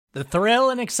The thrill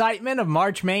and excitement of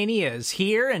March Mania is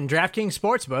here, and DraftKings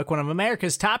Sportsbook, one of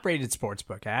America's top-rated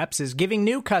sportsbook apps, is giving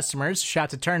new customers a shot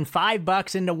to turn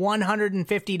 $5 into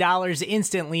 $150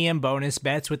 instantly in bonus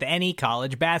bets with any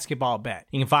college basketball bet.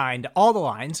 You can find all the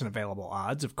lines and available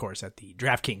odds, of course, at the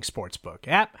DraftKings Sportsbook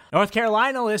app. North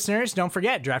Carolina listeners, don't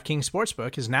forget, DraftKings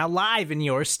Sportsbook is now live in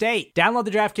your state. Download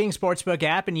the DraftKings Sportsbook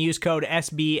app and use code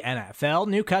SBNFL.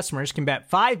 New customers can bet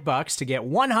 $5 to get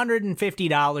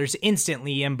 $150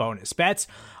 instantly in bonus bets,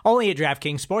 only at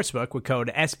DraftKings Sportsbook with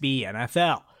code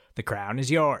SBNFL. The crown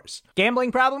is yours.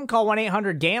 Gambling problem? Call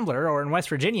 1-800-GAMBLER, or in West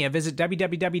Virginia, visit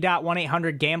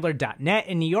www.1800gambler.net.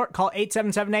 In New York, call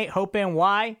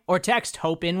 877-8-HOPE-NY or text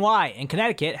HOPE-NY. In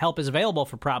Connecticut, help is available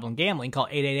for problem gambling. Call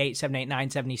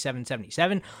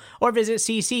 888-789-7777 or visit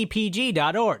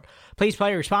ccpg.org. Please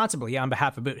play responsibly on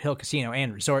behalf of Boot Hill Casino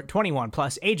and Resort. 21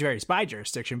 plus, age varies by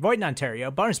jurisdiction. Void in Ontario.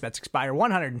 Bonus bets expire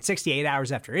 168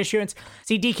 hours after issuance.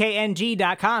 See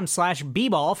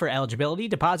dkng.com/bball for eligibility,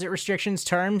 deposit restrictions,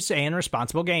 terms, and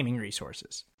responsible gaming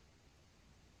resources.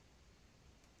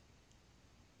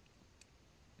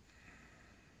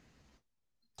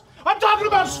 I'm talking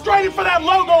about straining for that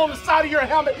logo on the side of your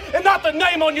helmet and not the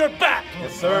name on your back.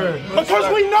 Yes, sir.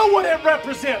 Because we know what it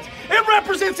represents. It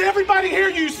represents everybody here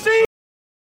you see.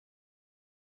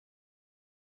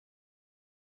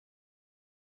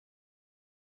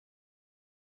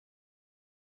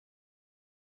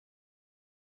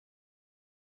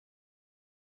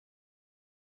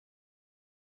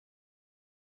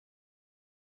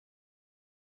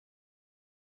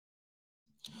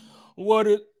 What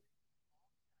it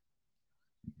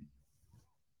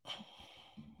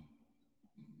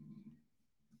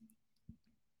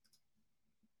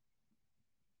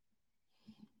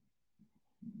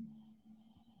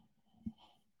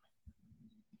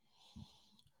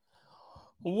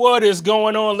What is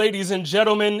going on, ladies and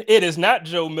gentlemen? It is not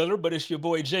Joe Miller, but it's your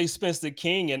boy Jay Spence the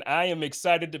King, and I am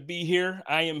excited to be here.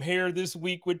 I am here this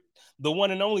week with the one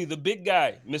and only, the big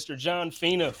guy, Mr. John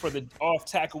Fina, for the Off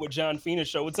Tackle with John Fina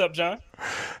show. What's up, John?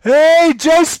 Hey,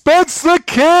 Jay Spence the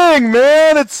King,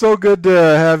 man. It's so good to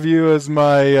have you as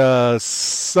my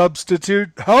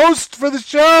substitute host for the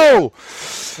show.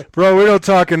 Bro, we don't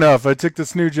talk enough. I took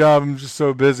this new job. I'm just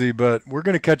so busy, but we're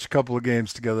going to catch a couple of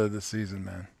games together this season,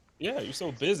 man. Yeah, you're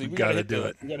so busy. We got to do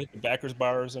it. We got to hit the backers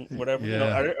bars and whatever. Yeah. You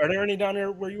know, are there any down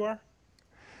there where you are?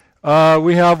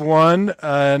 We have one,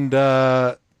 and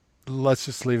let's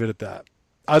just leave it at that.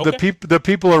 Okay. The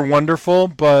people are wonderful,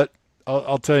 but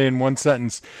I'll tell you in one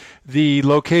sentence. The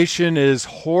location is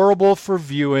horrible for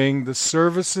viewing. The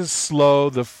service is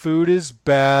slow. The food is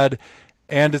bad,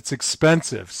 and it's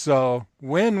expensive. So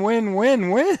win, win, win,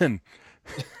 win.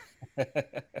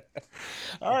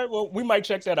 All right, well, we might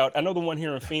check that out. I know the one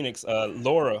here in Phoenix,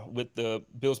 Laura with the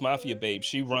Bills Mafia Babe.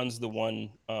 She runs the one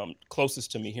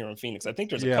closest to me here in Phoenix. I think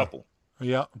there's a couple.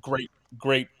 Yeah.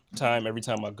 Great time every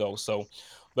time I go. So,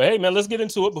 but hey, man, let's get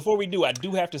into it. Before we do, I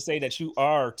do have to say that you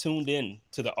are tuned in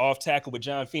to the Off Tackle with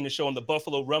John Fina show on the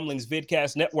Buffalo Rumblings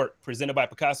Vidcast Network, presented by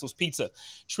Picasso's Pizza.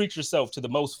 Treat yourself to the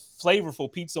most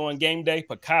flavorful pizza on game day,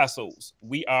 Picasso's.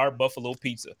 We are Buffalo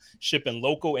Pizza, shipping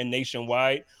local and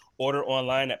nationwide. Order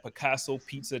online at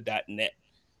picassopizza.net.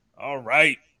 All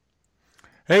right.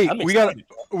 Hey, we got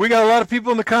a lot of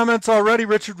people in the comments already.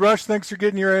 Richard Rush, thanks for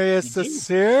getting your ASS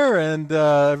here, and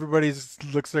everybody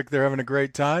looks like they're having a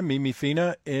great time. Mimi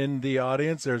Fina in the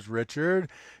audience. There's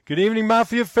Richard. Good evening,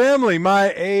 Mafia family.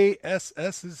 My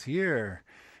ASS is here.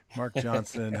 Mark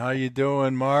Johnson, how you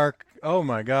doing, Mark? Oh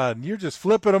my God, you're just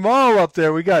flipping them all up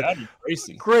there. We got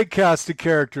great cast of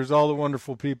characters, all the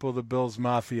wonderful people of the Bills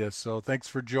Mafia. So thanks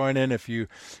for joining. If you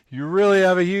really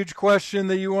have a huge question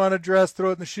that you want to address, throw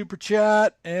it in the super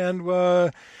chat, and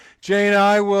Jay and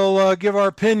I will give our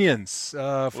opinions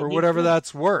for whatever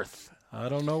that's worth. I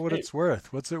don't know what it's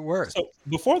worth. What's it worth? So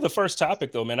before the first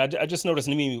topic, though, man, I just noticed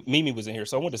Mimi was in here,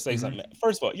 so I wanted to say something.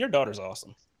 First of all, your daughter's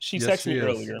awesome. She texted me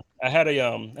earlier. I had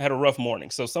a rough morning,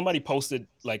 so somebody posted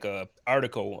like a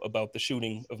article about the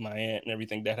shooting of my aunt and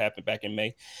everything that happened back in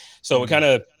May. So it kind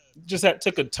of just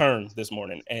took a turn this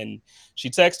morning, and she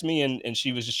texted me and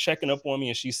she was just checking up on me,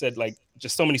 and she said like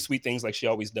just so many sweet things like she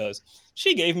always does.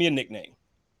 She gave me a nickname.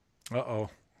 Yeah,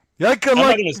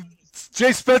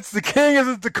 Jay Spence the King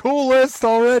isn't the coolest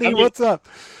already. I mean, what's up?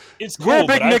 It's cool.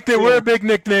 We're a big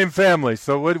nickname family.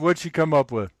 So what'd she come up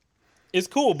with? It's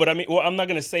cool, but I mean, I'm not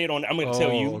gonna say it on. I'm gonna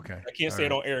tell you. Okay. I can't say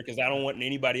it on air because I don't want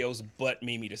anybody else but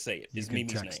Mimi to say it. It's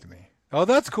Mimi's name. Me. Oh,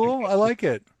 that's cool. I like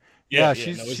it. Yeah,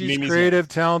 she's creative,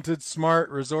 talented, smart,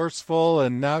 resourceful,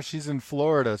 and now she's in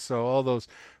Florida. So all those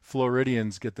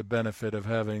Floridians get the benefit of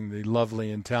having the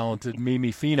lovely and talented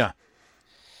Mimi Fina.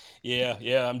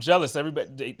 Yeah. I'm jealous.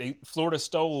 Everybody, Florida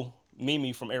stole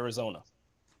Mimi from Arizona.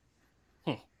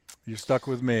 You're stuck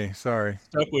with me. Sorry.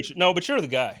 Stuck with you. No, but you're the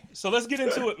guy. So let's get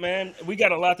into it, man. We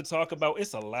got a lot to talk about.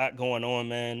 It's a lot going on,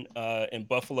 man, in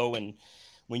Buffalo. And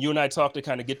when you and I talked to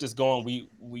kind of get this going,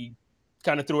 we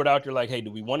kind of threw it out there like, hey, do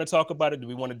we want to talk about it? Do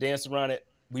we want to dance around it?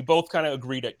 We both kind of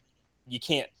agreed that you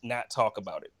can't not talk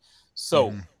about it.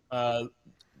 So,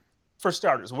 for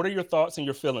starters, what are your thoughts and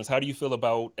your feelings? How do you feel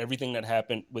about everything that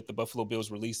happened with the Buffalo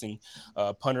Bills releasing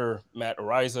punter Matt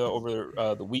Ariza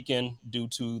over the weekend due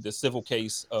to the civil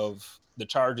case of the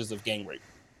charges of gang rape?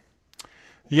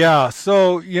 Yeah,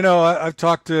 so I've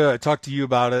talked to you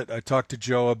about it. I talked to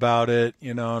Joe about it,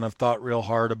 and I've thought real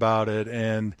hard about it.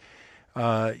 And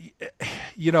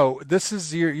this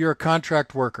is you're a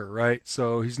contract worker, right?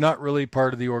 So he's not really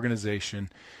part of the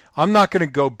organization. I'm not going to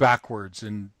go backwards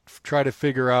and try to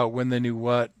figure out when they knew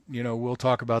what. We'll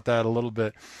talk about that a little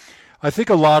bit. I think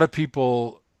a lot of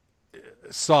people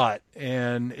saw it,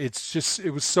 and it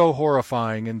was so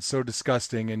horrifying and so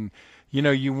disgusting. And,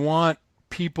 you want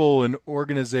people and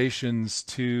organizations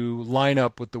to line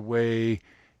up with the way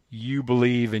you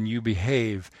believe and you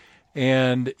behave.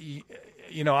 And,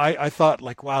 I thought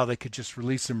like, wow, they could just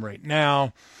release him right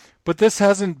now. But this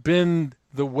hasn't been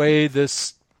the way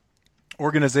this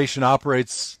organization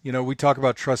operates. We talk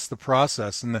about trust the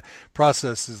process, and the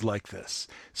process is like this.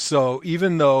 So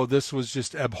even though this was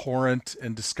just abhorrent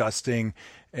and disgusting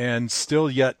and still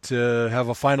yet to have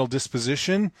a final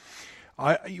disposition,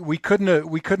 we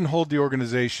couldn't hold the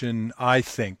organization, I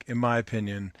think, in my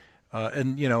opinion.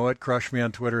 And what, crush me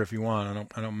on Twitter if you want.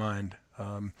 I don't mind.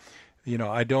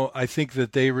 I think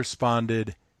that they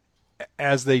responded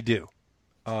as they do,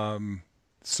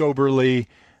 soberly,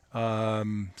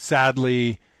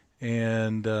 sadly,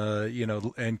 and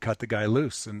and cut the guy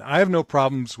loose. And I have no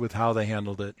problems with how they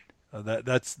handled it.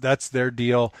 That's their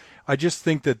deal. I just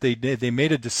think that they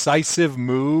made a decisive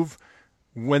move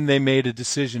when they made a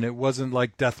decision. It wasn't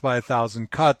like death by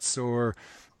 1,000 cuts or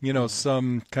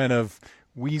some kind of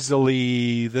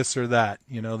weaselly this or that.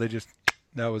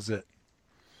 That was it.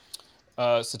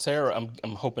 Satara,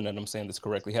 I'm hoping that I'm saying this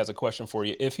correctly, has a question for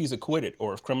you. If he's acquitted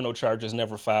or if criminal charges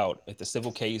never filed, if the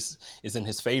civil case is in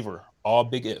his favor, all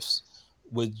big ifs,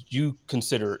 would you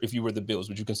consider, if you were the Bills,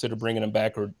 would you consider bringing him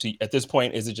back? Or at this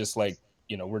point, is it just like,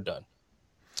 we're done?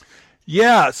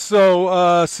 Yeah, so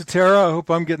Satara, I hope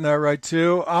I'm getting that right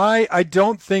too. I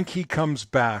don't think he comes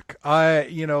back.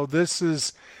 This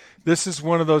is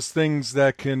one of those things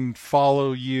that can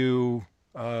follow you.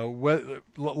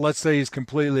 Let's say he's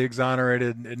completely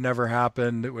exonerated, it never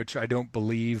happened, which I don't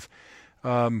believe.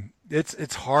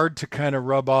 It's hard to kind of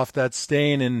rub off that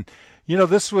stain, and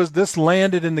this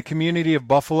landed in the community of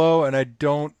Buffalo, and I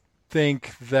don't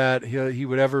think that he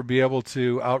would ever be able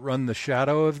to outrun the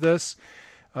shadow of this.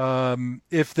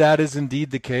 If that is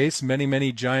indeed the case,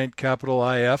 many giant capital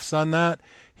IFs on that,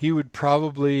 he would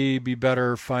probably be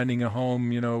better finding a home,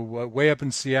 way up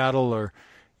in Seattle or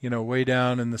way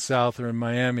down in the South or in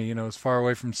Miami, as far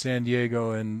away from San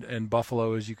Diego and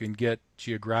Buffalo as you can get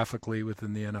geographically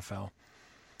within the NFL.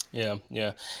 Yeah.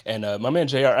 And my man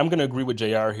JR, I'm going to agree with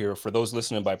JR here. For those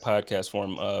listening by podcast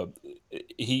form,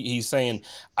 he's saying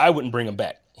I wouldn't bring him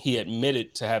back. He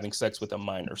admitted to having sex with a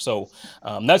minor. So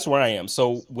that's where I am.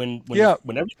 So when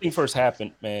everything first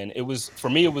happened, man, it was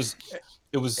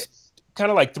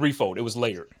kind of like threefold. It was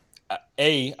layered.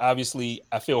 A, obviously,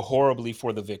 I feel horribly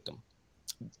for the victim.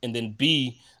 And then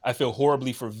B, I feel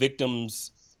horribly for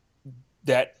victims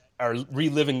that are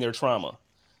reliving their trauma.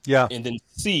 Yeah. And then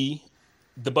C,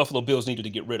 the Buffalo Bills needed to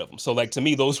get rid of them. So, like, to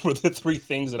me, those were the three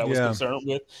things that I was concerned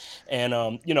with. And,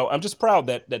 I'm just proud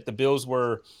that the Bills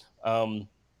were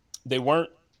they weren't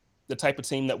the type of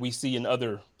team that we see in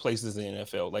other places in the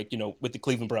NFL. Like, with the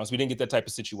Cleveland Browns, we didn't get that type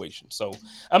of situation. So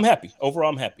I'm happy.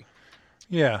 Overall, I'm happy.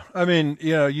 Yeah. I mean,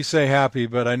 you say happy,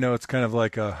 but I know it's kind of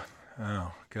like oh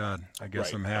God, I guess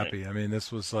right, I'm happy. Right. I mean,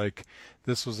 this was like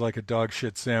a dog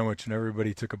shit sandwich and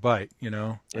everybody took a bite,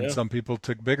 and some people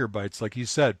took bigger bites. Like you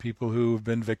said, people who have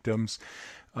been victims,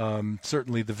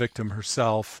 certainly the victim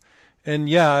herself. And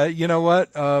yeah, you know what?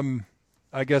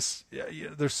 I guess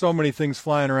there's so many things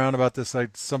flying around about this.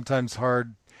 It's sometimes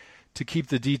hard to keep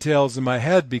the details in my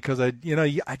head because I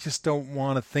just don't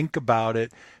want to think about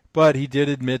it. But he did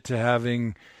admit to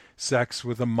having sex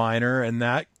with a minor, and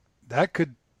that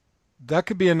could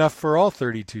be enough for all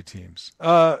 32 teams,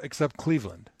 except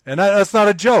Cleveland. And that's not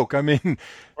a joke. I mean,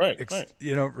 right.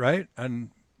 Right.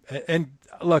 And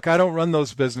look, I don't run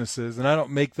those businesses and I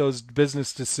don't make those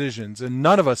business decisions, and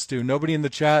none of us do. Nobody in the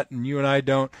chat, and you and I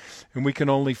don't, and we can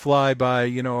only fly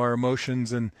by, our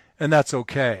emotions, and that's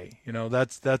okay.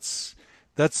 That's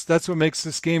That's what makes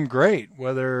this game great.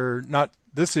 Whether not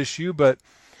this issue, but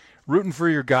rooting for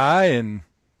your guy and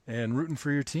rooting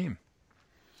for your team.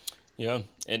 Yeah,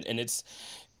 and it's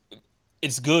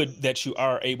good that you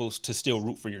are able to still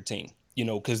root for your team. You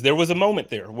know, because there was a moment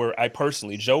there where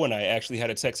Joe and I actually had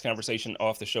a text conversation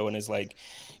off the show, and it's like,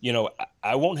 you know,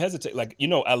 I won't hesitate. Like, you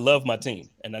know, I love my team,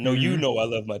 and I know you know I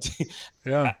love my team.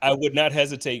 Yeah, I would not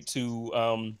hesitate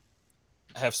to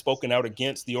have spoken out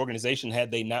against the organization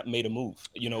had they not made a move.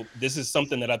 You know, this is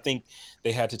something that I think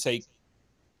they had to take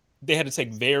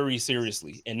very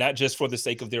seriously, and not just for the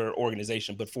sake of their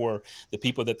organization, but for the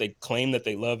people that they claim that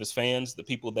they love as fans, the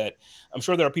people that I'm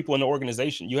sure there are people in the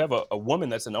organization. You have a woman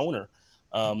that's an owner.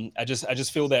 I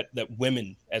just feel that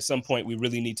women, at some point, we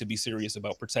really need to be serious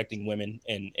about protecting women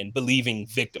and believing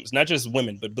victims, not just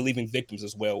women, but believing victims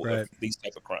as well of these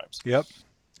type of crimes. Yep.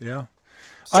 Yeah.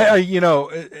 So, I you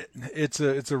know, it's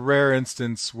a rare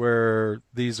instance where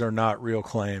these are not real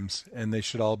claims, and they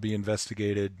should all be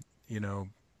investigated, you know,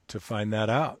 to find that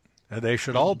out. They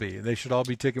should all be. They should all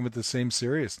be taken with the same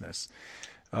seriousness.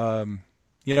 You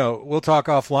know, we'll talk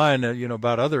offline, you know,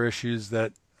 about other issues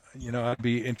that, you know, I'd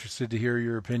be interested to hear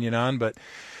your opinion on. But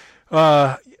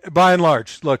by and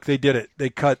large, look, they did it. They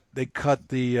cut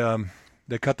the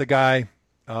guy.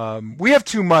 We have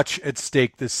too much at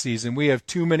stake this season. We have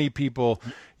too many people,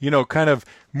 you know, kind of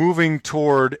moving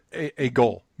toward a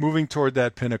goal, moving toward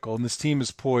that pinnacle. And this team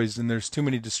is poised, and there's too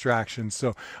many distractions.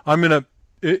 So I'm going to,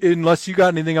 unless you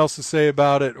got anything else to say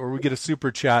about it or we get a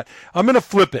super chat, I'm going to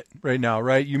flip it right now,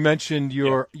 right? You mentioned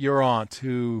your aunt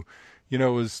who, you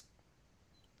know, was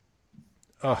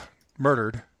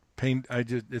murdered.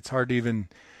 It's hard to even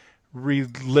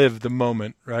relive the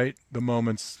moment, right? The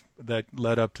moments that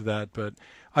led up to that. But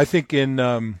I think in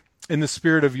the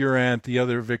spirit of your aunt, the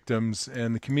other victims,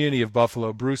 and the community of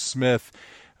Buffalo, Bruce Smith,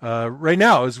 right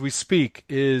now as we speak,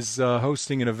 is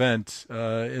hosting an event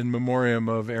in memoriam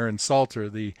of Aaron Salter,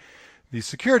 the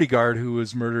security guard who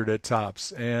was murdered at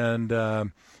Tops, and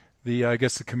I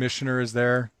guess the commissioner is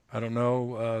there. I don't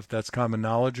know if that's common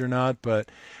knowledge or not, but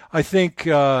I think,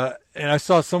 and I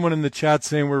saw someone in the chat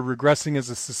saying we're regressing as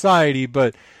a society,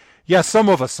 but yeah, some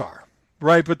of us are.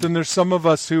 Right, but then there's some of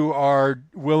us who are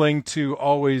willing to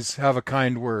always have a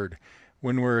kind word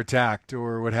when we're attacked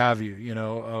or what have you. You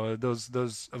know, those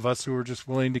of us who are just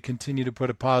willing to continue to put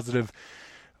a positive,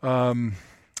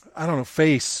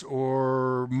 face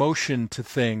or motion to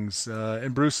things.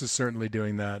 And Bruce is certainly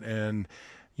doing that. And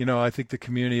you know, I think the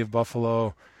community of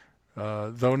Buffalo,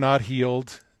 though not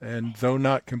healed and though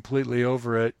not completely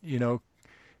over it, you know,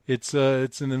 it's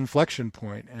an inflection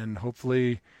point, and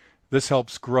hopefully this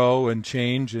helps grow and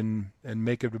change and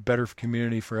make it a better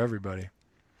community for everybody.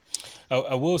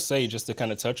 I will say, just to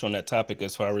kind of touch on that topic,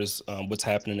 as far as what's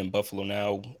happening in Buffalo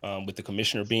now, with the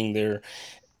commissioner being there,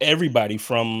 everybody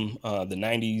from the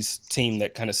 90s team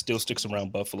that kind of still sticks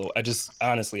around Buffalo. I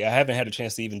haven't had a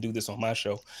chance to even do this on my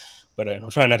show, but I'm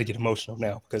trying not to get emotional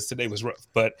now because today was rough.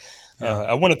 But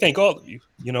I want to thank all of you,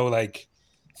 you know, like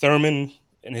Thurman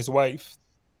and his wife,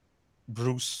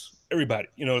 Bruce, everybody,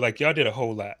 you know, like y'all did a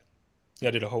whole lot.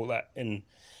 And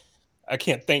I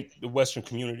can't thank the Western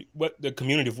community, the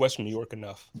community of Western New York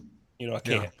enough. You know, I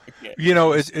can't. You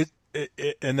know,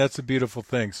 and that's a beautiful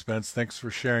thing, Spence. Thanks for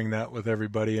sharing that with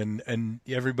everybody, and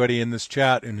everybody in this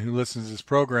chat and who listens to this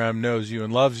program knows you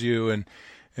and loves you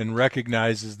and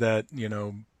recognizes that, you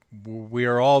know, we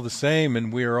are all the same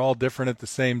and we are all different at the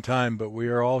same time, but we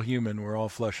are all human. We're all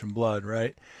flesh and blood,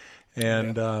 right?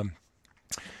 And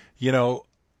you know,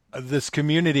 this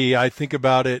community, I think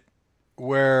about it,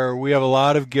 where we have a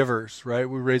lot of givers, right?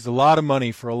 We raise a lot of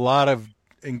money for a lot of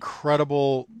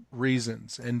incredible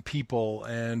reasons and people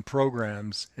and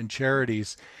programs and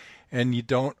charities, and you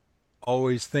don't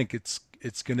always think it's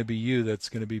going to be you that's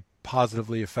going to be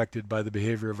positively affected by the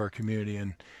behavior of our community,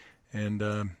 and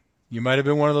you might have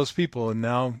been one of those people, and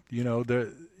now you know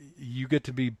you get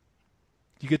to be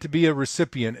a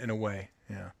recipient in a way.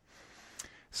 Yeah.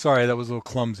 Sorry, that was a little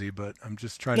clumsy, but I'm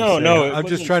just trying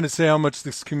to say how much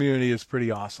this community is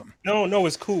pretty awesome. No,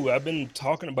 it's cool. I've been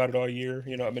talking about it all year.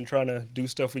 You know, I've been trying to do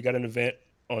stuff. We got an event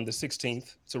on the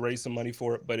 16th to raise some money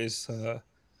for it, but it's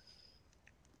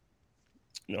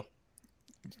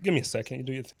give me a second. You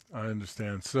do your thing. I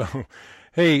understand. So,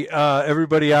 hey,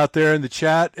 everybody out there in the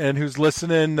chat and who's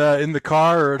listening in the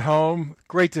car or at home,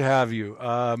 great to have you.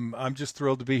 I'm just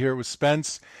thrilled to be here with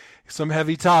Spence. Some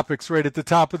heavy topics right at the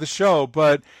top of the show,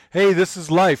 but hey, this is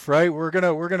life, right? We're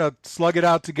gonna slug it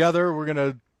out together. We're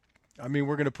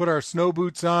gonna put our snow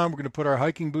boots on. We're gonna put our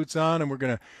hiking boots on, and we're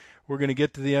gonna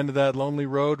get to the end of that lonely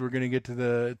road. We're gonna get to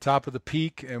the top of the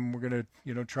peak, and we're gonna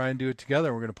try and do it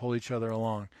together. We're gonna pull each other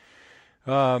along.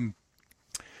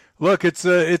 Look, it's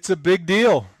a big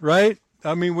deal, right?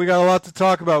 I mean, we got a lot to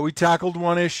talk about. We tackled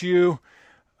one issue.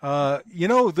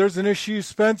 There's an issue,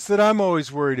 Spence, that I'm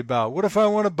always worried about. What if I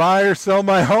want to buy or sell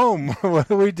my home? What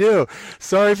do we do?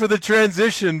 Sorry for the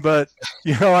transition, but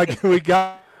we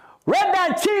got Red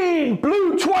 19,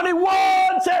 Blue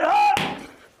 21, said huh?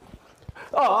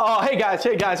 Oh, hey guys,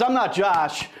 I'm not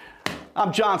Josh.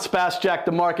 I'm John Spascheck,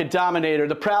 the market dominator,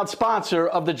 the proud sponsor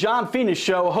of the John Fina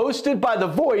Show, hosted by the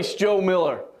voice Joe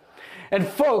Miller. And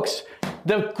folks,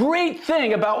 the great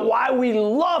thing about why we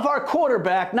love our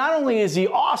quarterback, not only is he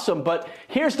awesome, but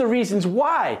here's the reasons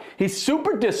why. He's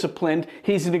super disciplined,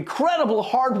 he's an incredible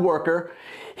hard worker,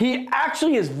 he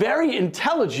actually is very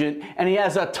intelligent, and he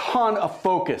has a ton of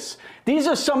focus. These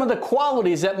are some of the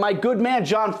qualities that my good man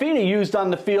John Fina used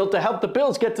on the field to help the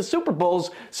Bills get to Super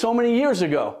Bowls so many years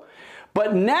ago.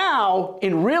 But now,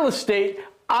 in real estate,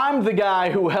 I'm the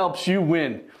guy who helps you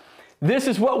win. This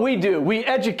is what we do. We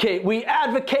educate, we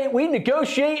advocate, we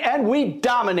negotiate, and we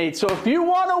dominate. So if you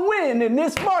want to win in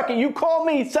this market, you call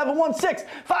me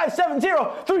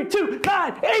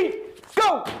 716-570-3298.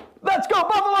 Go! Let's go,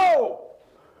 Buffalo!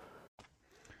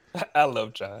 I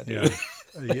love John. Yeah.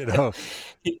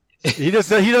 He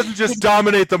doesn't just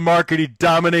dominate the market, he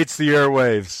dominates the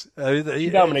airwaves.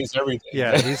 He dominates everything.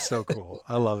 Yeah, he's so cool.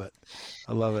 I love it.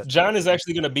 John is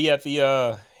actually going to be at the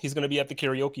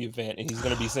karaoke event, and he's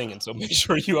going to be singing. So make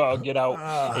sure you all get out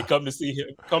and come to see him.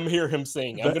 Come hear him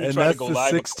sing. I'm going to try to go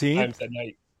live 16th that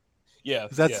night. Yeah.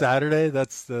 Is that Saturday?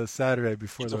 That's the Saturday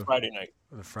before the Friday night.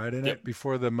 The Friday night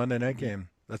before the Monday night game.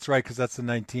 That's right, because that's the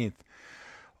 19th.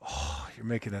 Oh, you're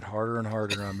making it harder and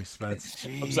harder on me, Spence.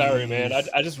 Jeez. I'm sorry, man.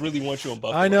 I just really want you in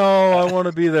Buffalo. I know. I want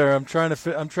to be there. I'm trying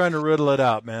to riddle it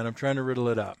out, man. I'm trying to riddle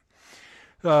it out.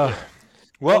 Well,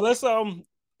 let's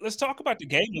talk about the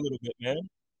game a little bit, man.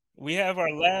 We had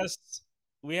our last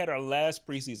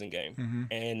preseason game,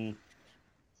 and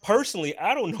personally,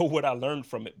 I don't know what I learned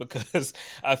from it, because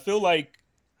I feel like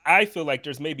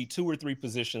there's maybe 2 or 3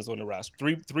 positions on the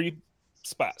roster, three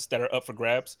spots that are up for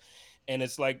grabs, and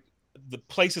it's like the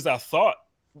places I thought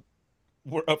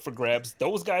were up for grabs,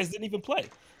 those guys didn't even play.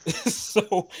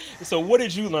 So what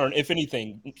did you learn, if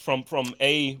anything, from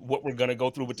A, what we're gonna go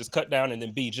through with this cut down, and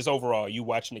then B, just overall, you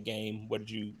watching the game,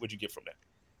 what'd you get from that?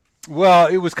 Well,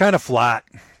 it was kind of flat,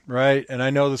 right? And I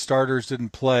know the starters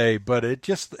didn't play, but it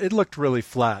looked really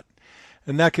flat.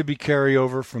 And that could be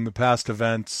carryover from the past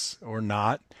events or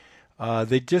not.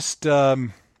 It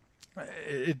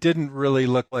didn't really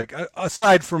look like,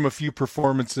 aside from a few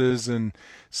performances and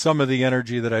some of the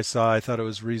energy that I saw, I thought it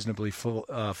was reasonably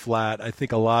flat. I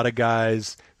think a lot of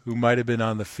guys who might have been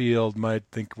on the field might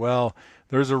think, well,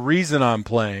 there's a reason I'm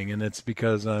playing, and it's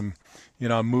because I'm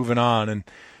moving on. And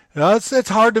it's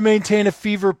hard to maintain a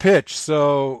fever pitch.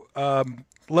 So,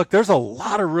 look, there's a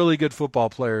lot of really good football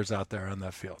players out there on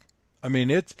that field. I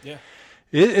mean, it's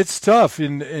tough,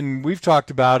 and we've talked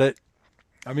about it.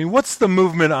 I mean, what's the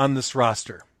movement on this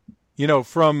roster?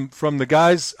 From the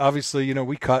guys, obviously,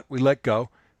 we cut, we let go.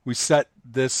 We set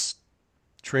this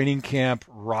training camp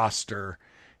roster,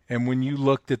 and when you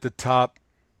looked at the top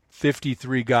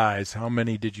 53 guys, how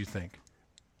many did you think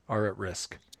are at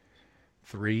risk?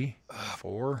 3,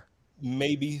 4?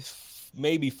 Maybe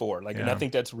 4. And I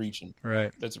think that's reaching.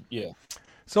 Right. Yeah.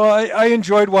 So I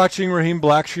enjoyed watching Raheem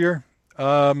Blackshear.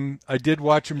 I did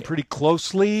watch him pretty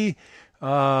closely.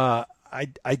 We'll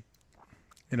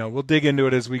dig into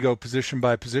it as we go position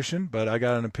by position, but I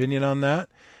got an opinion on that.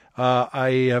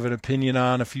 I have an opinion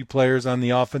on a few players on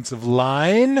the offensive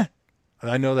line.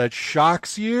 I know that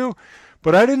shocks you,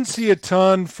 but I didn't see a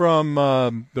ton from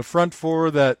the front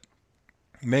four that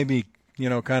made me,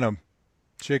 kind of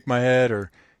shake my head or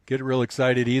get real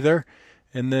excited either.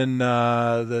 And then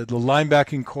the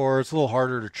linebacking core, it's a little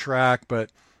harder to track, but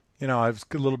I was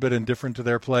a little bit indifferent to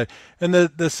their play. And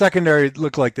the secondary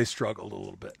looked like they struggled a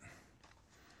little bit.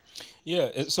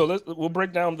 Yeah, so we'll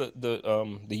break down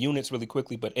the units really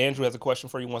quickly. But Andrew has a question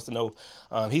for you. He wants to know.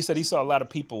 He said he saw a lot of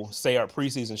people say our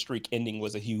preseason streak ending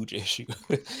was a huge issue.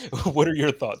 What are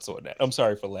your thoughts on that? I'm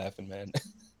sorry for laughing, man.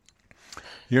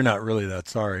 You're not really that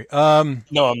sorry. No,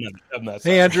 I'm not.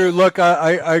 Sorry. Hey, Andrew, look,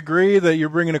 I agree that you're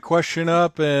bringing a question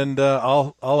up, and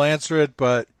I'll answer it.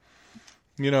 But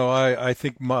I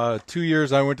think 2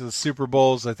 years I went to the Super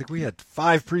Bowls. I think we had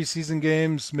 5 preseason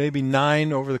games, maybe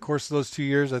 9 over the course of those 2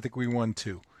 years. I think we won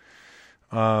 2.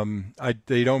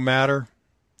 They don't matter,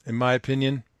 in my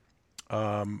opinion.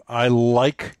 I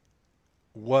like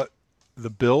what the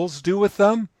Bills do with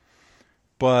them,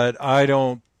 but I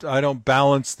don't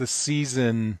balance the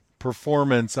season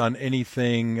performance on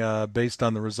anything based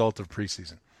on the result of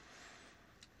preseason.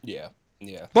 Yeah.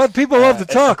 But people love to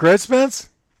talk, right, Spence?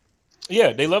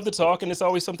 Yeah, they love to talk, and it's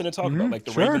always something to talk about. Like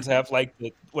the Sure. Ravens have like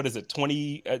what is it,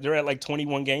 20? They're at like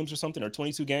 21 games or something, or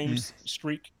 22 games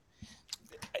streak.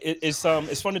 It's fun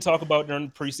to talk about during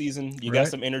the preseason. You got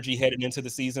some energy heading into the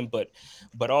season, but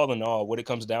all in all, what it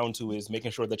comes down to is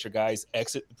making sure that your guys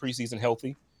exit the preseason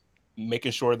healthy,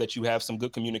 making sure that you have some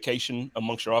good communication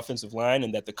amongst your offensive line,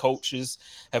 and that the coaches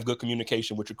have good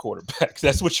communication with your quarterback.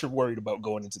 That's what you're worried about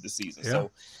going into the season. Yeah.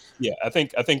 So, yeah, I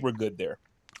think we're good there.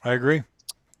 I agree.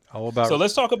 All about. So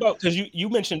let's talk about, because you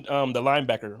mentioned the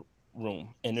linebacker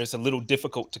room, and it's a little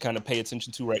difficult to kind of pay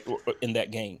attention to right in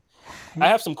that game. I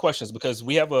have some questions because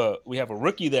we have a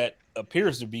rookie that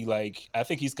appears to be like, I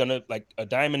think he's gonna like a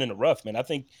diamond in the rough, man. I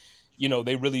think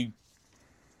they really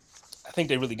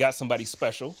got somebody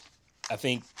special. I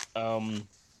think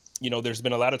there's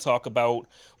been a lot of talk about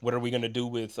what are we going to do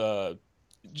with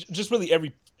just really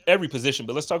every position,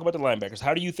 but let's talk about the linebackers.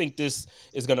 How do you think this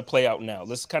is going to play out now?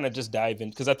 Let's kind of just dive in,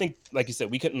 because I think, like you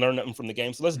said, we couldn't learn nothing from the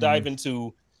game. So let's dive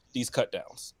into these cut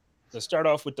downs. Let's start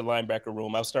off with the linebacker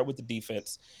room. I'll start with the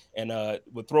defense, and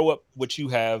we'll throw up what you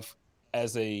have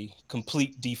as a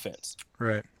complete defense.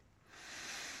 Right.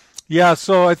 Yeah,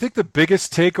 so I think the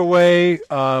biggest takeaway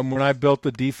when I built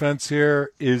the defense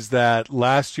here is that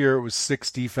last year it was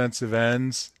 6 defensive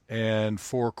ends and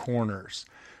 4 corners.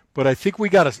 But I think you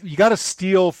got to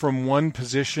steal from one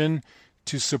position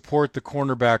to support the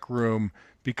cornerback room,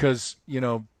 because,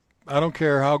 I don't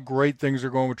care how great things are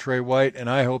going with Trey White, and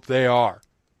I hope they are.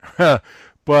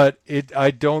 But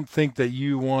I don't think that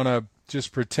you want to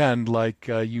just pretend like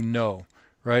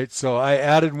right? So I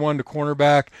added one to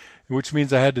cornerback, which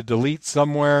means I had to delete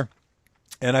somewhere.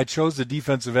 And I chose the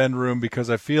defensive end room because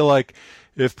I feel like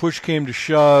if push came to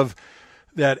shove,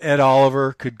 that Ed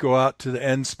Oliver could go out to the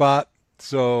end spot.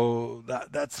 So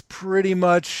that's pretty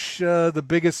much the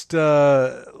biggest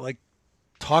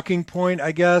talking point,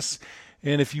 I guess.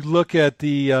 And if you look at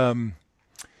the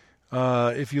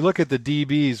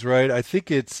DBs, right, I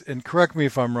think it's, and correct me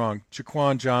if I'm wrong,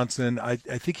 Jaquan Johnson, I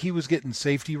think he was getting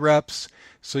safety reps,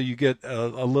 so you get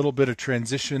a little bit of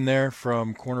transition there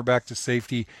from cornerback to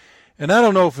safety. And I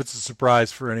don't know if it's a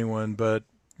surprise for anyone, but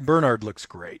Bernard looks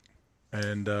great.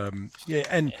 And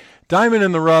and diamond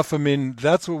in the rough, I mean,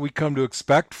 that's what we come to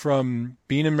expect from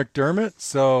Bean and McDermott.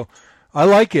 So I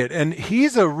like it. And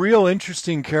he's a real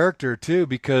interesting character too,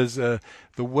 because the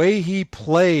way he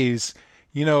plays,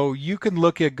 you can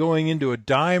look at going into a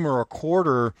dime or a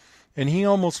quarter, and he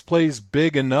almost plays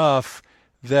big enough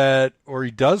or he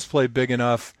does play big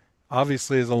enough,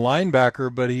 obviously as a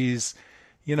linebacker, but he's,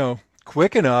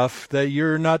 quick enough that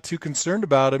you're not too concerned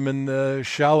about him in the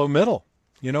shallow middle.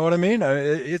 You know what I mean?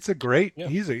 It's a great,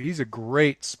 he's a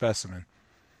great specimen.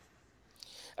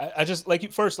 I just like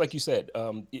you said,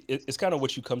 it's kind of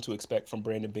what you come to expect from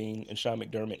Brandon Beane and Sean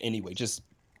McDermott anyway, just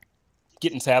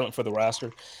getting talent for the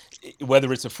roster,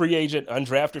 whether it's a free agent,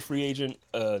 undrafted free agent,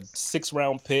 a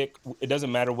 6th-round pick, it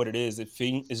doesn't matter what it is. It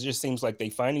just seems like they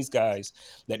find these guys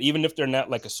that even if they're not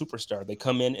like a superstar, they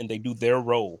come in and they do their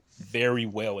role very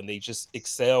well, and they just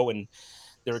excel, and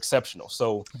they're exceptional.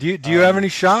 So do you have any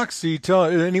shocks? Do you tell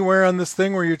anywhere on this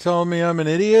thing where you're telling me I'm an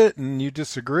idiot and you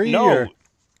disagree? No. Or?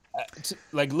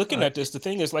 Like looking at this, the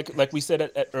thing is, like we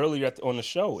said earlier on the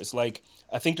show, it's like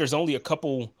I think there's only a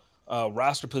couple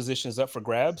roster positions up for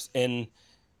grabs, and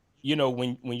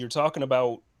when you're talking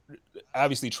about,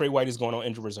 obviously Trey White is going on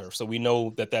injury reserve, so we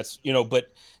know that's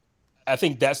but I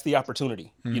think that's the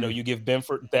opportunity. Mm-hmm. You give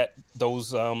Benford those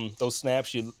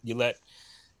snaps, you let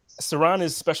Saran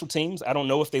is special teams. I don't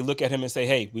know if they look at him and say,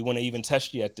 hey, we want to even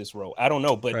test you at this role. I don't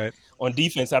know. But On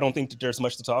defense, I don't think that there's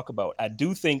much to talk about. I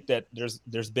do think that there's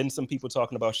been some people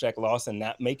talking about Shaq Lawson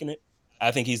not making it.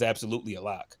 I think he's absolutely a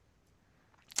lock.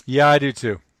 Yeah, I do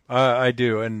too. I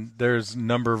do. And there's a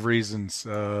number of reasons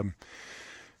that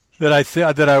I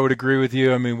would agree with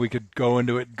you. I mean, we could go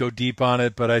into it, go deep on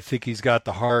it, but I think he's got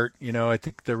the heart. I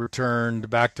think the return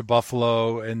back to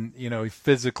Buffalo, and,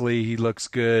 physically he looks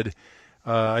good.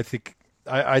 I think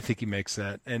he makes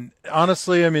that. And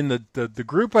honestly, I mean, the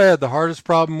group I had the hardest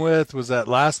problem with was that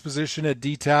last position at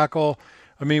D tackle.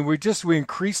 I mean, we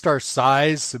increased our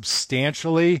size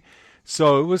substantially,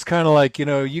 so it was kind of like,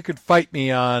 you could fight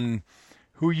me on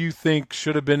who you think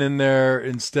should have been in there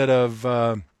instead of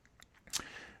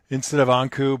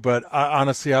Anku. But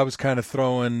honestly, I was kind of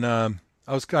throwing throwing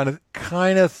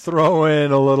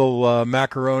a little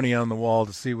macaroni on the wall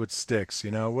to see what sticks.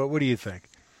 What do you think?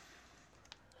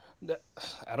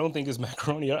 I don't think it's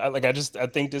macaroni. I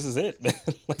think this is it.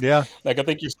 Yeah. I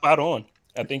think you're spot on.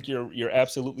 I think you're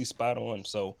absolutely spot on.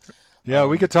 So, yeah,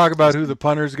 we could talk about who the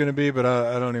punter is going to be, but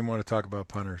I don't even want to talk about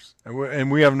punters.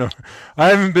 And we have I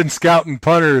haven't been scouting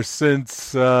punters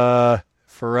since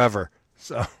forever.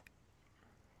 So.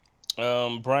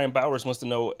 Brian Bowers wants to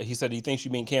know, he said he thinks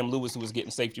you mean Cam Lewis, who was getting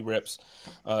safety reps.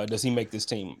 Does he make this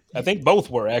team? I think both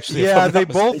were, actually. Yeah, they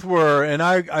both were. And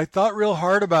I thought real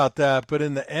hard about that. But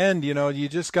in the end, you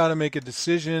just got to make a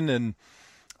decision. And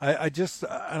I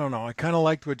don't know. I kind of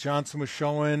liked what Johnson was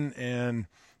showing. And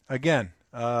again,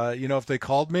 if they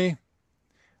called me,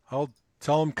 I'll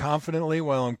tell them confidently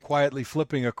while I'm quietly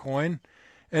flipping a coin.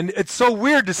 And it's so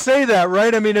weird to say that,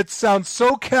 right? I mean, it sounds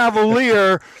so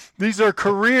cavalier. These are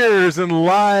careers and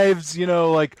lives,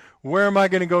 like where am I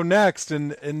going to go next?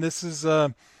 And this is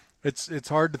it's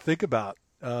hard to think about,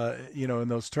 in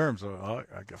those terms. I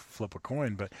got to flip a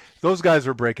coin, but those guys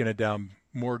are breaking it down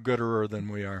more gooder than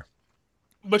we are.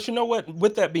 But you know what?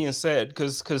 With that being said,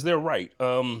 because they're right.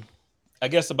 I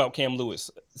guess about Cam Lewis.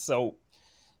 So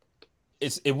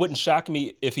it wouldn't shock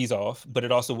me if he's off, but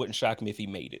it also wouldn't shock me if he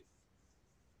made it.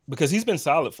 Because he's been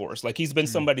solid for us. Like, he's been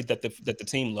somebody that the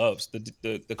team loves.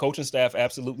 The coaching staff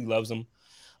absolutely loves him.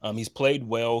 He's played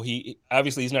well. He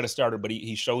obviously he's not a starter, but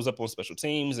he shows up on special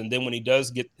teams. And then when he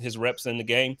does get his reps in the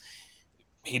game,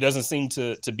 he doesn't seem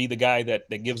to be the guy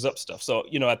that gives up stuff. So,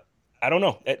 I don't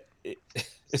know.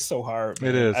 It's so hard.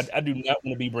 Man. It is. I do not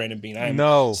want to be Brandon Beane. I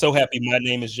am so happy my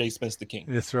name is Jay Spence the King.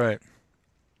 That's right.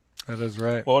 That is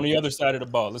right. Well, on the other side of the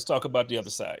ball, let's talk about the other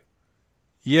side.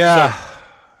 Yeah. So,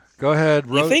 go ahead.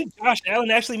 You think Josh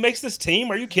Allen actually makes this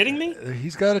team? Are you kidding me?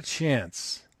 He's got a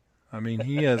chance. I mean,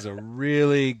 he has a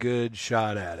really good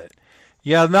shot at it.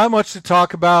 Yeah, not much to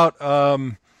talk about.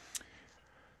 I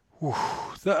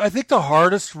think the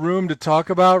hardest room to talk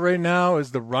about right now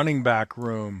is the running back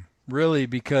room, really,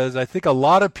 because I think a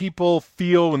lot of people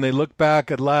feel when they look back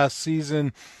at last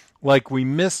season like we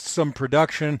missed some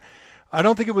production. I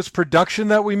don't think it was production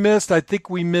that we missed. I think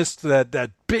we missed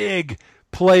that big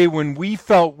play when we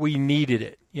felt we needed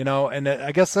it, and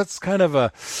I guess that's kind of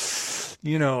a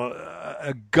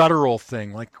guttural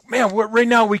thing. Like, man, right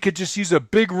now we could just use a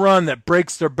big run that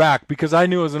breaks their back, because I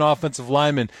knew as an offensive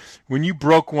lineman, when you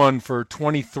broke one for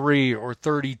 23 or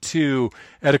 32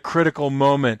 at a critical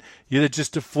moment, it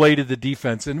just deflated the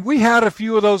defense. And we had a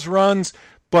few of those runs,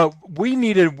 but we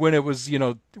needed when it was,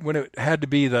 when it had to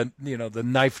be the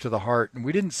knife to the heart, and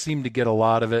we didn't seem to get a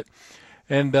lot of it.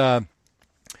 And,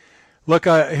 look,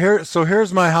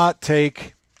 here's my hot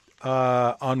take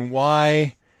on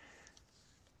why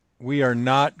we are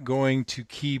not going to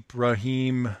keep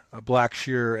Raheem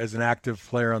Blackshear as an active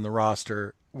player on the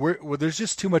roster. There's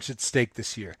just too much at stake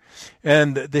this year.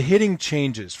 And the hitting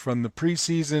changes from the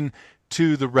preseason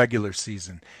to the regular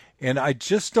season. And I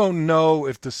just don't know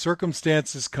if the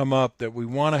circumstances come up that we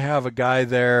want to have a guy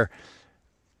there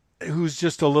who's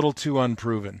just a little too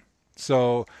unproven.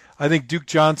 So I think Duke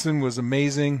Johnson was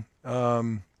amazing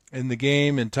in the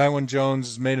game, and Taiwan Jones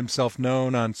has made himself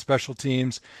known on special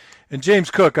teams. And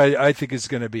James Cook, I think, is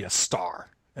going to be a star,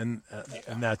 and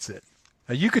that's it.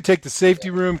 You could take the safety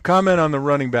room. Comment on the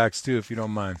running backs too, if you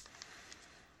don't mind.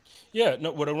 Yeah,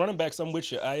 no, with the running backs, I'm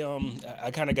with you.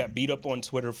 I kind of got beat up on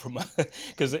Twitter for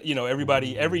because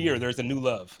everybody every year there's a new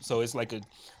love. So it's like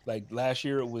last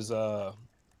year it was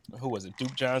who was it?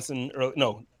 Duke Johnson?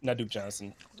 No, not Duke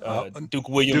Johnson. Duke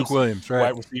Williams. Duke Williams, right?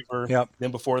 Wide receiver. Yep.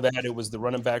 Then before that, it was the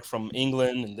running back from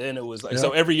England, and then it was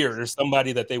so every year there's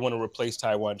somebody that they want to replace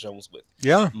Taiwan Jones with.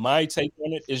 Yeah. My take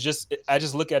on it is I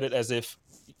just look at it as if,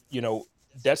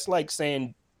 that's like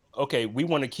saying, okay, we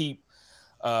want to keep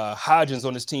Hodgins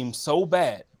on this team so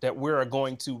bad that we're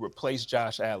going to replace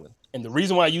Josh Allen. And the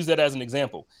reason why I use that as an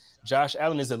example, Josh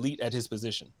Allen is elite at his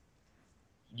position.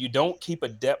 You don't keep a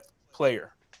depth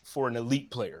player for an elite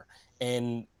player.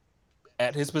 And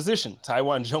at his position,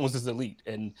 Taiwan Jones is elite.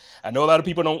 And I know a lot of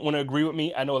people don't want to agree with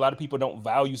me. I know a lot of people don't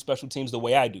value special teams the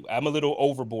way I do. I'm a little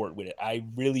overboard with it. I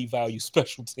really value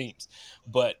special teams.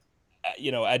 But,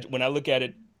 when I look at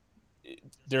it,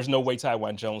 there's no way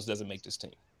Taiwan Jones doesn't make this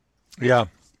team. Yeah.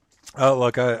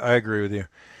 Look, I agree with you.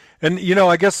 And,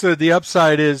 I guess the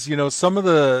upside is, some of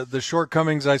the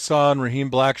shortcomings I saw in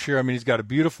Raheem Blackshear. I mean, he's got a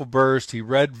beautiful burst. He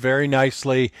read very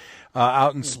nicely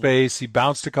out in space. He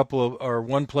bounced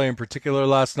one play in particular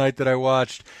last night that I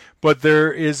watched. But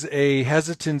there is a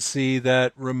hesitancy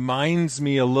that reminds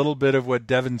me a little bit of what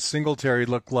Devin Singletary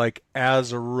looked like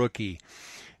as a rookie.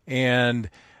 And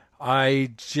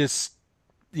I just,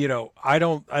 I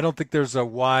don't think there's a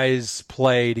wise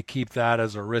play to keep that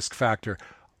as a risk factor.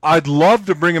 I'd love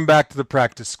to bring him back to the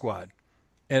practice squad,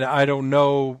 and I don't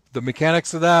know the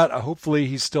mechanics of that. Hopefully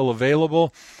he's still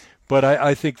available, but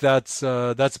I think that's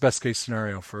best case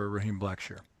scenario for Raheem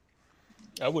Blackshear.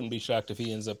 I wouldn't be shocked if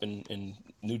he ends up in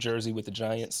New Jersey with the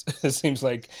Giants. It seems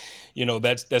like,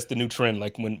 that's the new trend.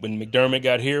 Like when McDermott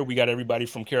got here, we got everybody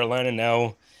from Carolina.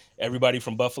 Now everybody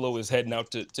from Buffalo is heading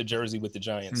out to Jersey with the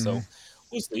Giants. So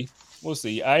we'll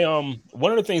see.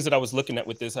 One of the things that I was looking at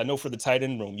with this, I know for the tight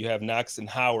end room, you have Knox and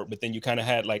Howard, but then you kind of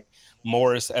had like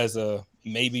Morris as a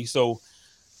maybe. So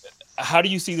how do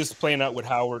you see this playing out with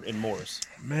Howard and Morris?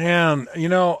 Man,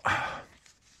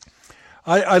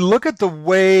 I look at the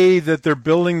way that they're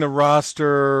building the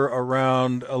roster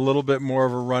around a little bit more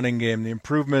of a running game, the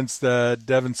improvements that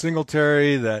Devin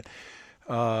Singletary, that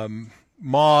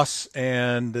Moss,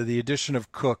 and the addition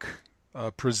of Cook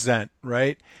present,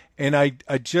 right? And I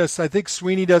think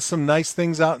Sweeney does some nice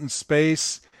things out in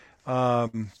space,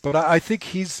 but I think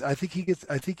he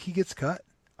gets cut.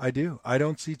 I do. I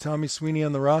don't see Tommy Sweeney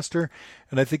on the roster,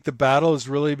 and I think the battle is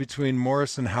really between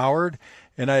Morris and Howard.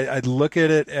 And I'd look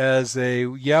at it as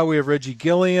we have Reggie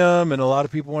Gilliam, and a lot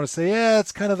of people want to say,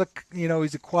 it's kind of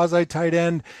he's a quasi tight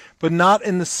end, but not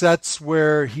in the sets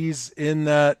where he's in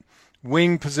that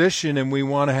wing position and we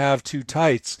want to have two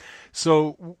tights.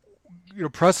 So,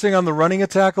 pressing on the running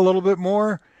attack a little bit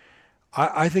more,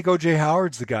 I think O.J.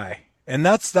 Howard's the guy. And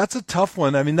that's a tough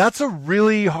one. I mean, that's a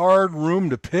really hard room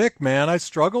to pick, man. I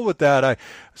struggle with that. I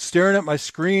staring at my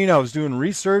screen. I was doing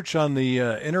research on the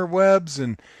interwebs,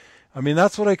 and I mean,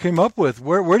 that's what I came up with.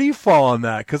 Where do you fall on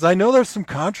that? Because I know there's some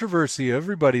controversy.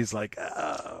 Everybody's like,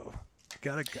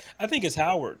 gotta go. I think it's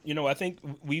Howard. I think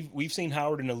we've seen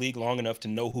Howard in the league long enough to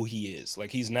know who he is.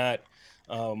 Like, he's not.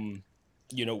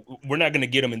 We're not going to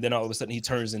get him, and then all of a sudden he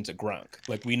turns into Gronk.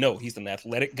 Like, we know he's an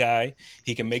athletic guy.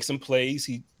 He can make some plays.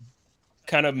 He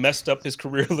kind of messed up his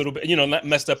career a little bit, not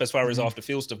messed up as far as off the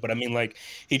field stuff, but I mean, like,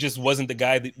 he just wasn't the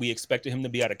guy that we expected him to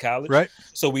be out of college. Right.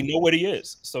 So we know what he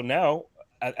is. So now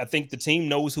I think the team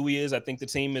knows who he is. I think the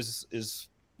team is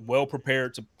well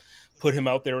prepared to put him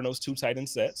out there in those two tight end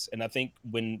sets. And I think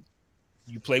when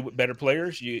you play with better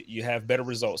players, you have better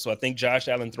results. So I think Josh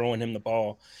Allen throwing him the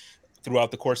ball throughout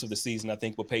the course of the season, I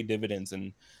think will pay dividends.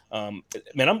 And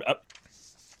man,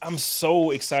 I'm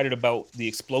so excited about the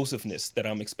explosiveness that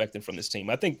I'm expecting from this team.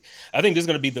 I think this is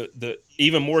going to be the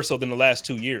even more so than the last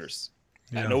 2 years.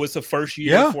 Yeah. I know it's the first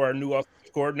year for our new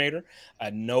offensive coordinator.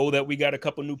 I know that we got a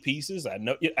couple new pieces. I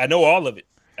know all of it.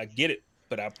 I get it,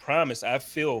 but I promise, I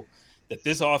feel that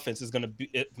this offense is going to be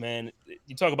it, man.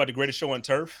 You talk about the greatest show on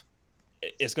turf.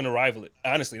 It's going to rival it.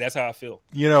 Honestly, that's how I feel.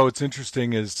 What's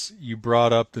interesting is you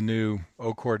brought up the new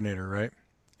O coordinator, right?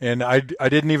 And I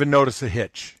didn't even notice a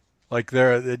hitch. Like,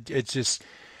 it's just,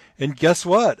 and guess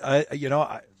what?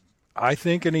 I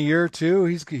think in a year or two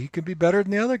he could be better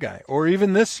than the other guy, or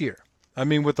even this year. I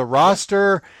mean, with the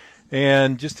roster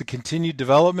and just the continued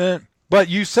development. But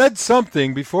you said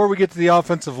something before we get to the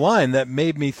offensive line that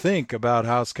made me think about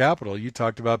House Capital. You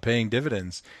talked about paying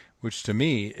dividends, which to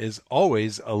me is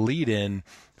always a lead-in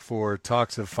for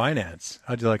talks of finance.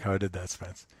 How'd you like how I did that,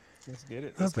 Spence? Let's get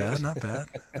it. Not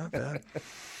bad.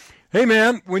 Hey,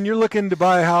 man, when you're looking to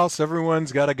buy a house,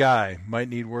 everyone's got a guy. Might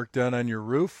need work done on your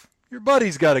roof. Your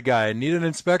buddy's got a guy. Need an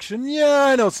inspection? Yeah,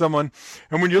 I know someone.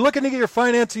 And when you're looking to get your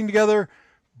financing together,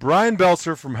 Brian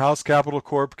Belser from House Capital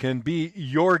Corp can be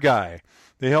your guy.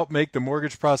 They help make the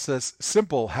mortgage process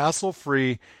simple,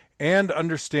 hassle-free, and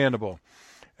understandable.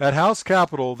 At House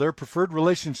Capital, their preferred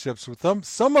relationships with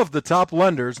some of the top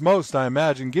lenders, most, I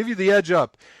imagine, give you the edge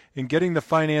up in getting the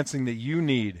financing that you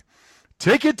need.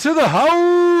 Take it to the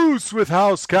house with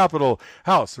House Capital.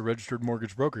 House, a registered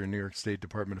mortgage broker in New York State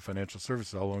Department of Financial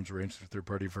Services. All loans arranged through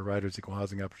third-party providers, equal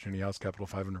housing opportunity, House Capital,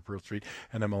 500 Pearl Street,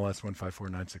 and MLS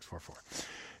 1549644.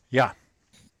 Yeah,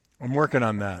 I'm working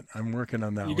on that.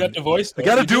 You got the voice? I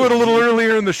got to do it a little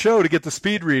earlier in the show to get the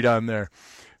speed read on there.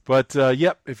 But,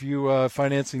 if you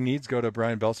financing needs, go to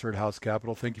Brian Belser at House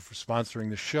Capital. Thank you for sponsoring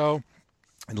the show.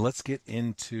 And let's get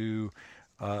into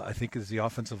I think it's the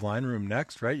offensive line room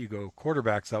next, right? You go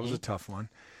quarterbacks. That was a tough one.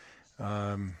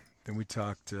 Then we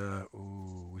talked,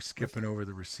 we're skipping over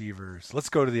the receivers. Let's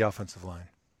go to the offensive line.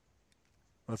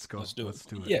 Let's go. Let's do it.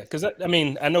 Yeah, because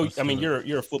I know.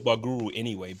 You're a football guru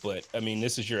anyway, but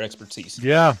this is your expertise.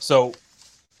 Yeah. So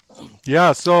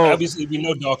obviously we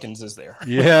know Dawkins is there.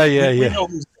 Yeah. We know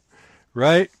who's there.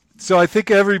 Right. So I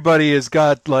think everybody has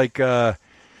got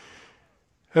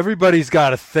everybody's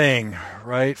got a thing,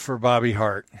 right, for Bobby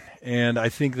Hart, and I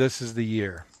think this is the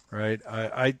year, right?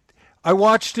 I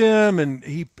watched him, and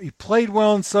he played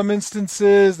well in some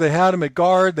instances. They had him at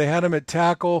guard, they had him at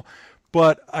tackle,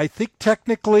 but I think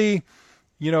technically,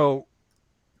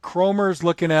 Cromer's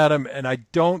looking at him, and I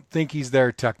don't think he's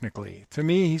there technically. To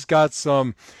me, he's got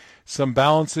some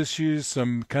balance issues,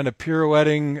 some kind of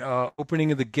pirouetting,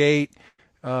 opening of the gate,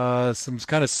 some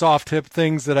kind of soft hip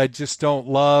things that I just don't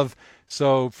love.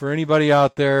 So for anybody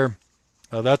out there,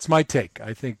 that's my take.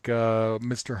 I think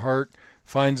Mr. Hart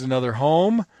finds another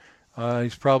home.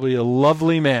 He's probably a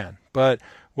lovely man. But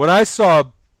what I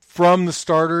saw from the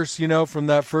starters, from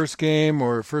that first game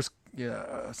or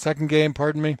second game,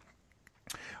 pardon me,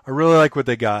 I really like what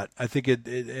they got. I think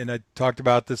and I talked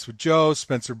about this with Joe,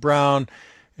 Spencer Brown,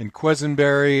 and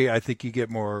Quisenberry. I think you get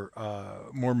more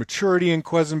maturity in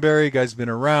Quisenberry. Guy's been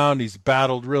around. He's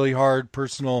battled really hard,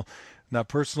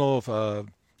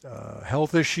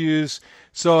 health issues.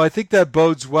 So I think that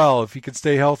bodes well if he can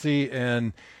stay healthy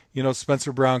and,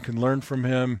 Spencer Brown can learn from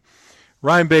him.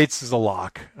 Ryan Bates is a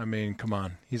lock. I mean, come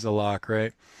on. He's a lock,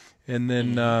 right? And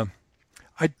then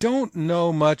I don't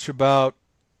know much about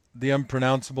the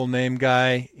unpronounceable name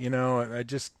guy.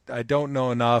 I don't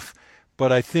know enough.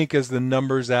 But I think as the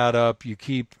numbers add up, you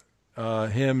keep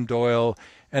him, Doyle,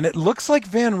 and it looks like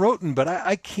Van Roten, but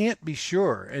I can't be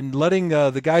sure. And letting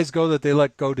the guys go that they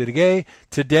let go today,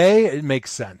 it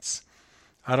makes sense.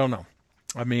 I don't know.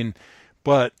 I mean,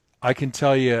 but I can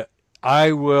tell you,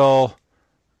 I will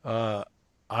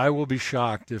be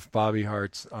shocked if Bobby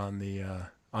Hart's on the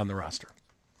roster.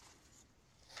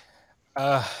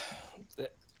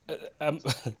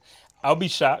 I'll be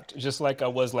shocked, just like I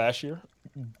was last year,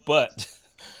 but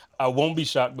I won't be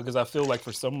shocked because I feel like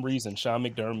for some reason Sean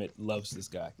McDermott loves this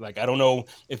guy. Like, I don't know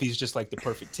if he's just like the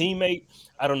perfect teammate.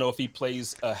 I don't know if he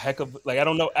plays a heck of I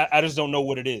don't know. I just don't know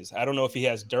what it is. I don't know if he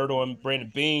has dirt on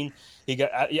Brandon Beane.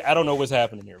 I don't know what's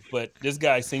happening here, but this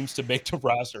guy seems to make the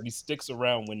roster. He sticks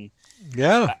around when.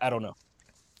 Yeah. I don't know.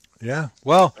 Yeah.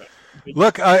 Well,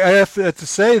 look, I have to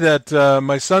say that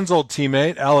my son's old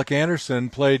teammate Alec Anderson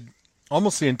played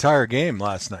almost the entire game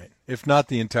last night, if not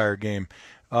the entire game.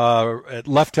 At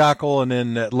left tackle and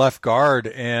then at left guard,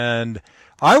 and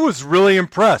I was really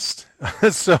impressed.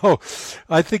 So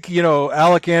I think,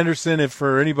 Alec Anderson, if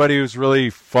for anybody who's really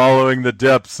following the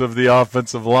depths of the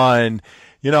offensive line,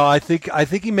 I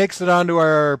think he makes it onto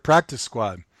our practice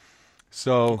squad.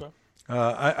 So, okay.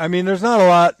 I mean, there's not a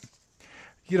lot.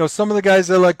 Some of the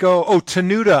guys I let go. Oh,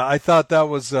 Tenuta, I thought that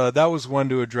was one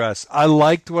to address. I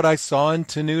liked what I saw in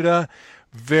Tenuta.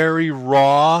 Very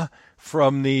raw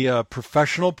from the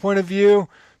professional point of view,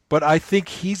 but I think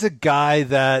he's a guy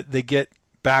that they get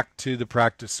back to the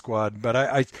practice squad. But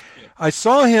I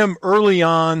saw him early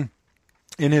on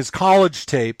in his college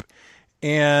tape,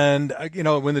 and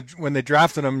when they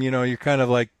drafted him, you're kind of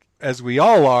like, as we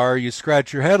all are, you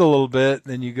scratch your head a little bit,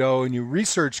 then you go and you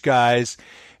research guys,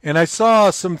 and I saw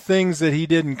some things that he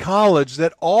did in college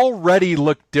that already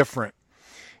looked different.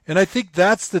 And I think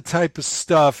that's the type of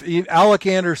stuff. Alec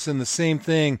Anderson, the same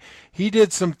thing. He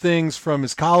did some things from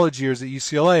his college years at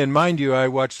UCLA. And mind you, I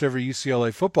watched every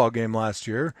UCLA football game last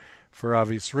year for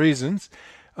obvious reasons.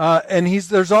 And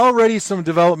there's already some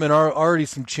development, already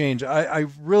some change. I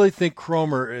really think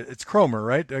it's Cromer,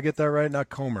 right? Did I get that right? Not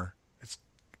Comer.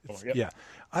 Yep. Yeah.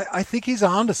 I think he's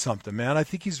onto something, man. I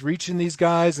think he's reaching these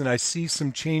guys, and I see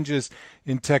some changes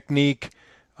in technique.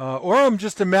 Or I'm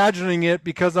just imagining it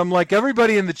because I'm like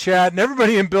everybody in the chat and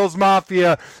everybody in Bills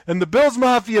Mafia and the Bills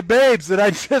Mafia babes that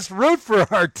I just root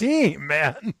for our team,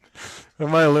 man.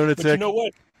 Am I a lunatic? But you know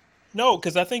what? No,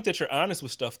 because I think that you're honest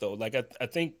with stuff, though. Like, I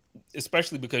think,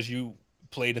 especially because you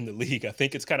played in the league, I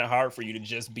think it's kind of hard for you to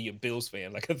just be a Bills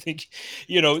fan. Like, I think,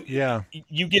 you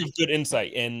give good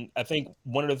insight. And I think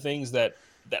one of the things that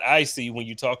I see when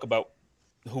you talk about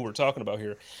who we're talking about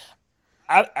here,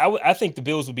 I think the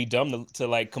Bills would be dumb to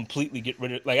like completely get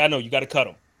rid of. Like, I know you got to cut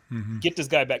him. Mm-hmm. Get this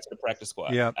guy back to the practice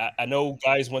squad. Yeah. I know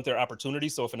guys want their opportunity,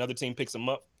 so if another team picks him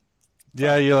up,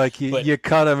 yeah, you're like you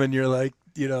cut him, and you're like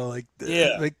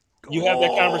you have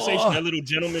that conversation, that little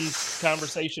gentleman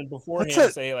conversation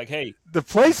beforehand. Say like, hey, the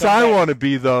place I want to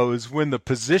be though is when the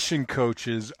position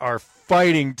coaches are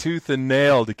fighting tooth and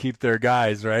nail to keep their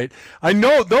guys, right? I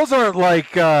know those aren't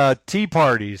like tea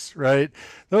parties, right?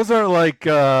 Those aren't like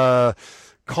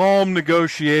calm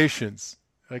negotiations.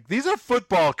 Like, these are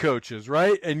football coaches,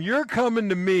 right? And you're coming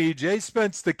to me, Jay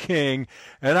Spence the King,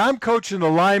 and I'm coaching the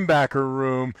linebacker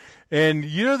room, and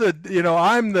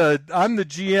I'm the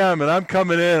GM, and I'm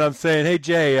coming in, I'm saying, hey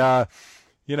Jay,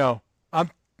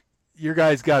 your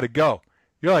guys got to go.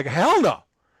 You're like, hell no.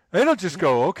 They don't just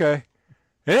go, okay.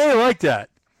 It ain't like that.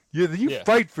 You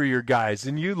fight for your guys,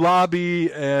 and you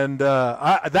lobby, and those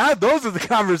are the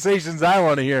conversations I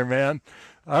want to hear, man.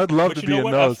 I'd love to be in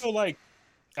those.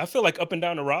 I feel like up and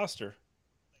down the roster,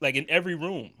 like in every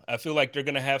room, I feel like they're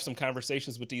going to have some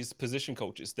conversations with these position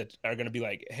coaches that are going to be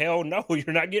like, hell no,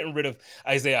 you're not getting rid of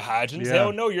Isaiah Hodgins. Yeah.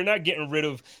 Hell no, you're not getting rid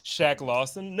of Shaq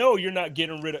Lawson. No, you're not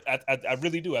getting rid of – I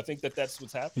really do. I think that's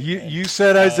what's happening. You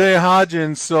said Isaiah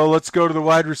Hodgins, so let's go to the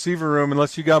wide receiver room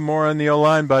unless you got more on the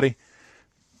O-line, buddy.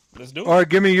 Let's do it. All right,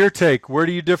 give me your take. Where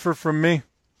do you differ from me?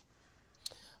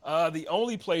 The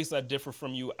only place I differ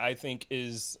from you, I think,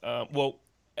 is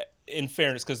in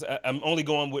fairness, because I'm only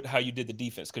going with how you did the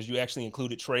defense, because you actually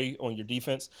included Trey on your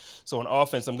defense. So on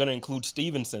offense, I'm going to include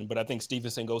Stevenson, but I think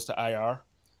Stevenson goes to IR.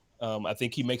 I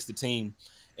think he makes the team.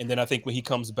 And then I think when he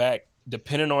comes back,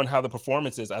 depending on how the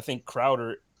performance is, I think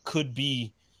Crowder could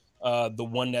be the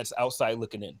one that's outside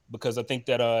looking in, because I think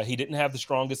that he didn't have the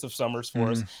strongest of summers for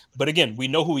us. But again, we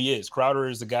know who he is. Crowder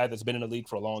is a guy that's been in the league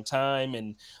for a long time.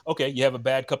 And okay, you have a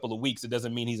bad couple of weeks. It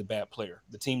doesn't mean he's a bad player.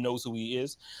 The team knows who he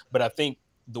is. But I think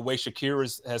the way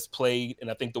Shakir has played, and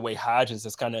I think the way Hodges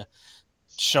has kind of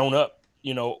shown up,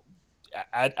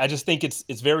 I just think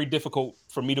it's very difficult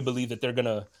for me to believe that they're going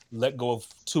to let go of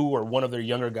two or one of their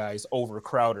younger guys over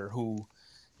Crowder, who,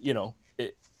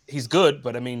 he's good,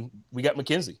 but I mean, we got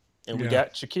McKenzie and we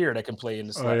got Shakir that can play in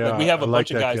the slot. Like, we have a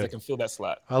bunch of guys that can fill that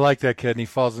slot. I like that kid, and he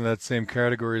falls in that same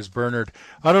category as Bernard.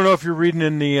 I don't know if you're reading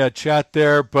in the chat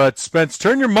there, but Spence,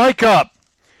 turn your mic up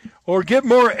or get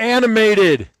more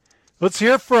animated. Let's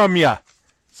hear from you.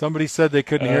 Somebody said they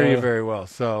couldn't hear you very well.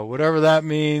 So whatever that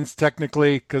means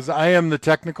technically, because I am the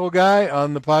technical guy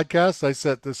on the podcast. I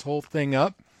set this whole thing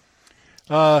up.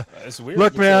 It's weird.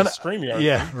 Look, man.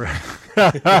 Yeah, right.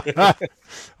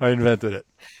 I invented it.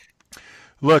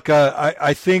 Look,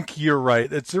 I think you're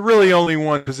right. It's really only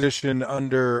one position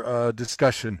under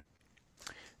discussion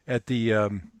at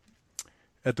the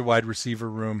wide receiver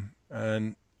room.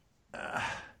 And,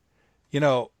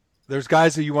 there's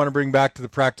guys that you want to bring back to the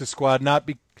practice squad,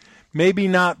 maybe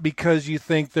not because you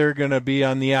think they're going to be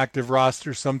on the active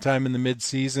roster sometime in the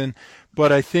midseason,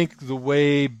 but I think the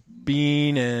way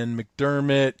Bean and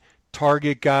McDermott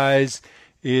target guys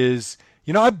is,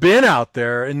 I've been out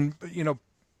there and,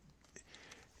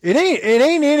 it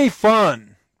ain't any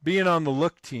fun being on the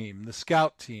look team, the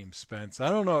scout team, Spence. I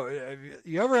don't know. Have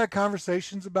you ever had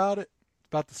conversations about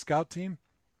the scout team?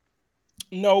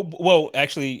 No, well, I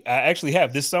actually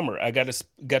have this summer. I got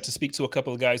to speak to a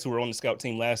couple of guys who were on the scout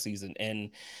team last season, and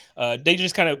they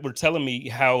just kind of were telling me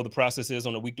how the process is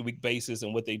on a week-to-week basis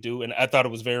and what they do. And I thought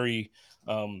it was very,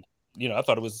 I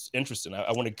thought it was interesting.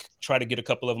 I want to try to get a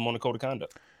couple of them on the code of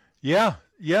conduct. Yeah.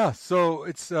 So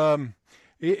it's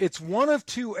one of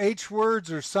two H words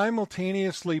or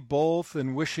simultaneously both,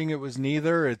 and wishing it was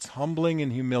neither. It's humbling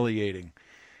and humiliating,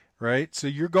 right? So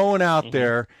you're going out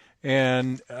there.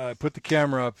 And put the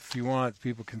camera up if you want.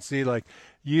 People can see, like,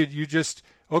 you just,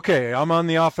 okay, I'm on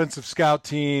the offensive scout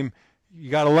team.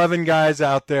 You got 11 guys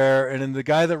out there, and then the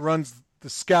guy that runs the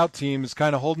scout team is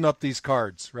kind of holding up these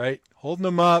cards, right? Holding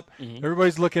them up.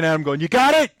 Everybody's looking at him going, you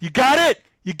got it? You got it?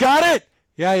 You got it?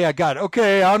 Yeah, got it.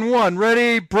 Okay, on one,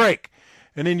 ready, break.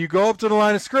 And then you go up to the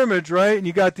line of scrimmage, right? And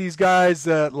you got these guys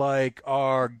that, like,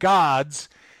 are gods,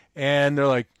 and they're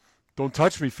like, don't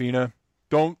touch me, Fina.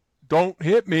 Don't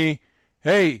hit me.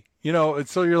 Hey, and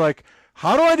so you're like,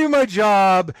 how do I do my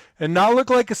job and not look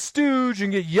like a stooge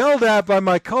and get yelled at by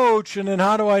my coach? And then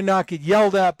how do I not get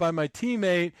yelled at by my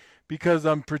teammate because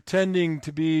I'm pretending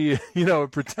to be, a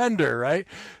pretender, right?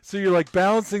 So you're like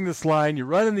balancing this line. You're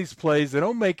running these plays. They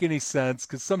don't make any sense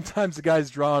because sometimes the guy's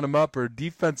drawing them up or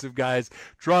defensive guys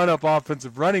drawing up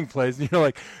offensive running plays. And you're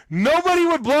like, nobody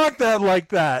would block that like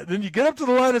that. Then you get up to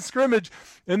the line of scrimmage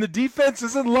and the defense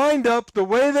isn't lined up the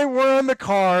way they were on the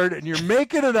card, and you're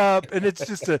making it up, and it's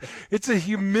just it's a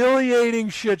humiliating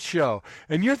shit show.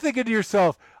 And you're thinking to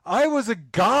yourself, I was a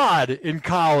god in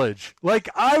college. Like,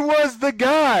 I was the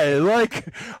guy.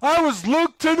 Like, I was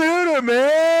Luke Tenuta,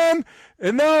 man.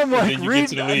 And now I'm like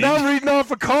reading off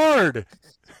a card.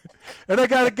 And I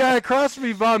got a guy across from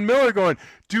me, Von Miller, going,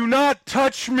 do not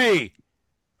touch me.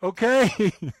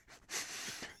 Okay?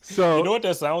 So, you know what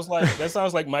that sounds like? That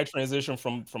sounds like my transition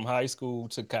from high school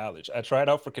to college. I tried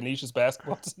out for Canisius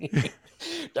basketball team.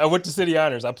 I went to City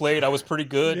Honors. I played. I was pretty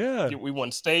good. Yeah. We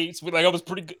won states. I was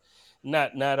pretty good.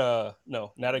 Not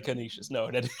at Canisius.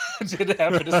 No, that didn't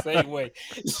happen the same way.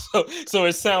 So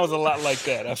it sounds a lot like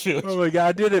that. I feel. Oh my God,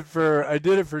 I did it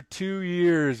for 2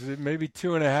 years, maybe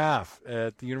 2.5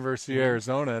 at the University of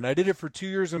Arizona, and I did it for 2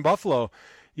 years in Buffalo.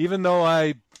 Even though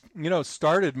I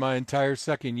started my entire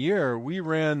second year, we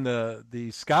ran the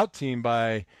scout team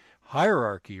by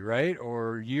hierarchy, right?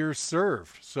 Or years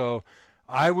served. So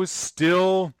I was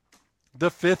still the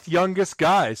 5th youngest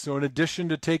guy. So in addition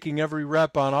to taking every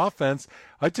rep on offense,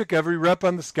 I took every rep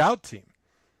on the scout team.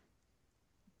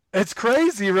 It's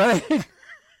crazy, right?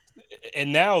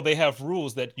 And now they have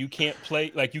rules that you can't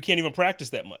play, like you can't even practice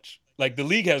that much. Like the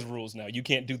league has rules now. You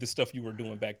can't do the stuff you were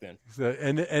doing back then. So,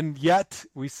 and yet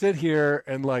we sit here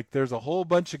and like there's a whole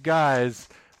bunch of guys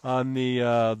on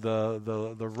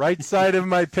the right side of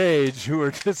my page who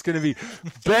are just going to be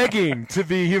begging to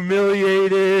be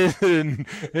humiliated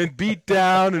and beat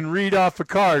down and read off a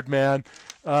card, man.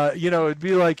 It'd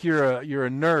be like you're a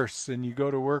nurse and you go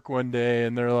to work one day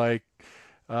and they're like,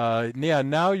 yeah,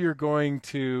 now you're going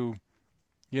to,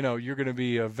 you're going to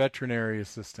be a veterinary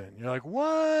assistant. You're like,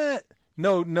 what?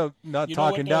 No, not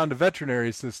talking down to veterinary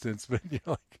assistants, but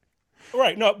like.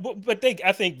 Right. No, but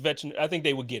I think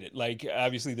they would get it. Like,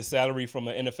 obviously the salary from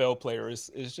an NFL player is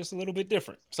just a little bit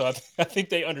different. So I think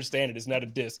they understand it. It's not a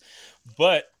diss.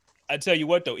 But I tell you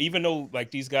what, though, even though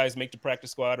like these guys make the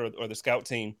practice squad or the scout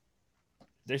team,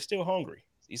 they're still hungry.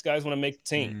 These guys want to make the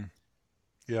team.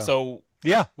 Yeah. So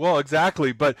yeah, well,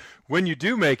 exactly. But when you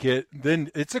do make it,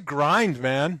 then it's a grind,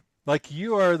 man. Like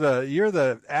you're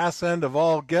the ass end of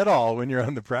all get all when you're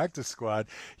on the practice squad.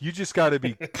 You just got to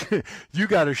be, you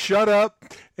got to shut up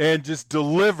and just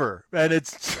deliver. And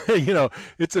it's,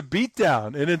 it's a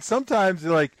beatdown. And then sometimes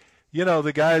like,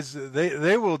 the guys,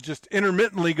 they will just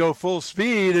intermittently go full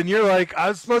speed. And you're like, I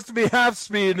was supposed to be half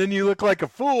speed. And then you look like a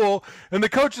fool. And the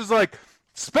coach is like,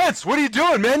 Spence, what are you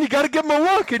doing, man? You got to give him a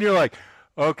look. And you're like,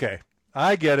 okay,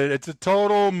 I get it. It's a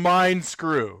total mind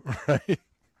screw, right?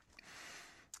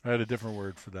 I had a different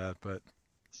word for that, but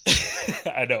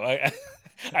I know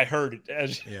I heard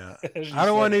it. I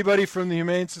don't want anybody from the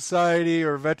Humane Society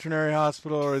or Veterinary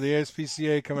Hospital or the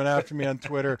ASPCA coming after me on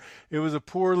Twitter. It was a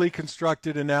poorly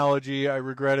constructed analogy. I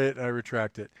regret it. I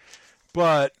retract it.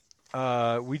 But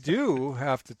we do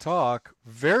have to talk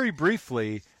very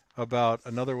briefly about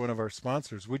another one of our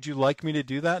sponsors. Would you like me to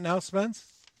do that now, Spence?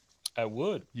 I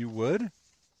would. You would?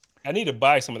 I need to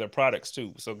buy some of their products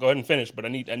too. So go ahead and finish, but I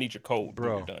need your code when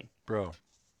you're done. Bro, I'm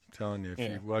telling you, if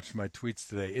you watched my tweets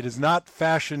today, it is not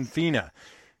Fashion Fina.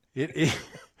 It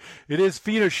is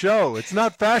Fina Show. It's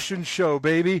not Fashion Show,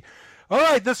 baby. All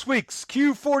right, this week's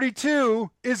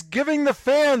Q42 is giving the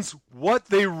fans what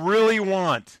they really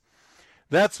want.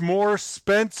 That's more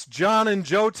Spence, John, and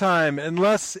Joe time, and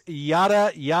less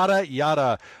yada, yada,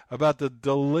 yada about the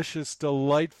delicious,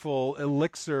 delightful,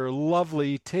 elixir,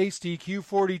 lovely, tasty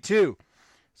Q42.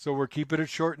 So we're keeping it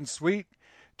short and sweet.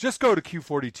 Just go to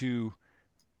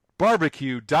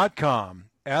Q42barbecue.com.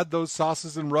 Add those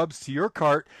sauces and rubs to your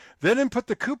cart, then put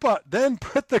the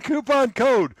coupon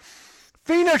code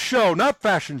Fina Show, not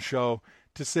Fashion Show,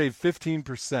 to save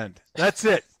 15%. That's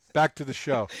it. Back to the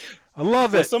show. I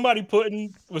love it. Was somebody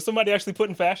actually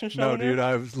putting Fashion Show? No, in dude. there?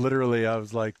 I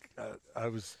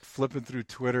was flipping through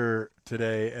Twitter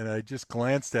today, and I just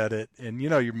glanced at it, and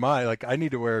I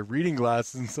need to wear reading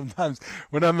glasses, and sometimes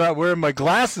when I'm not wearing my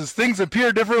glasses, things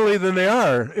appear differently than they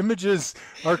are. Images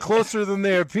are closer than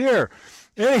they appear.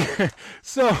 Anyway,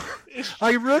 so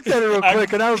I looked at it real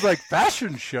quick, and I was like,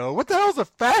 "Fashion show? What the hell is a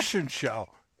fashion show?"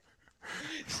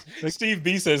 Like, Steve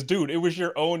B says, dude, it was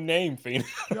your own name, Fina.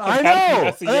 I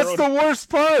know. That's the worst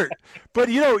part. But,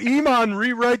 Iman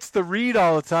rewrites the read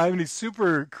all the time, and he's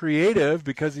super creative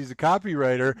because he's a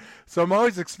copywriter. So I'm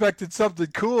always expecting something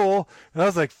cool. And I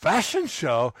was like, fashion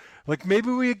show? Like,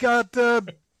 maybe we got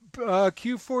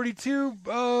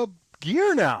Q42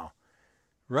 gear now,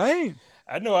 right?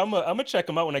 I know. I'm gonna check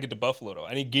them out when I get to Buffalo, though.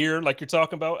 I need gear like you're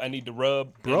talking about. I need to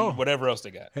rub, and whatever else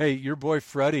they got. Hey, your boy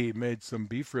Freddie made some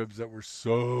beef ribs that were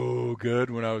so good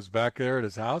when I was back there at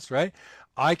his house, right?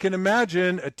 I can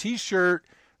imagine a T-shirt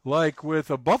like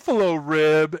with a buffalo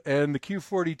rib and the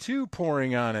Q42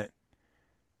 pouring on it.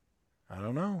 I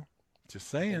don't know. Just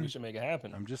saying. We should make it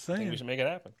happen. I'm just saying. We should make it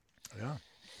happen. Yeah.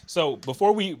 So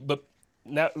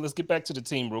now let's get back to the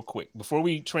team real quick. Before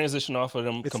we transition off of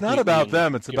them, it's not about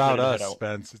them. It's about us,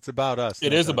 Spence. It's about us.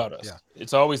 It is about us. Yeah.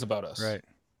 It's always about us. Right.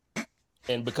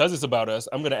 And because it's about us,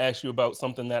 I'm going to ask you about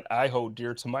something that I hold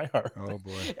dear to my heart. Oh,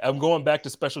 boy. I'm going back to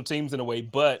special teams in a way,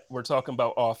 but we're talking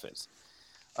about offense.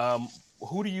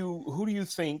 Who do you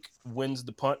think wins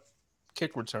the punt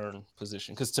kick return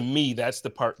position? Because to me, that's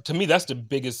the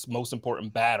biggest, most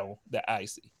important battle that I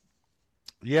see.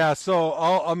 Yeah. So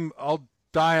I'll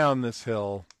die on this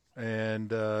hill, and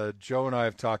Joe and I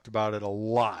have talked about it a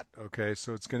lot. Okay,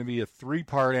 so it's going to be a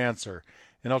 3-part answer,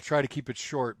 and I'll try to keep it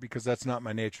short because that's not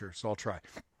my nature, so I'll try.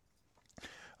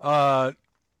 I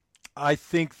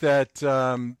think that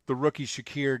the rookie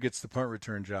Shakir gets the punt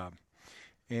return job,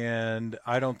 and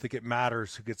I don't think it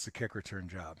matters who gets the kick return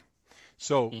job.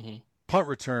 So punt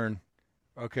return,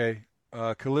 okay,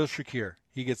 Khalil Shakir,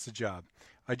 he gets the job.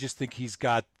 I just think he's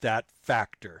got that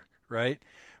factor, right?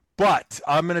 But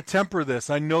I'm going to temper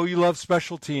this. I know you love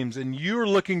special teams, and you're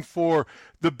looking for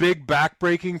the big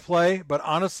back-breaking play. But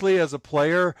honestly, as a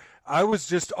player, I was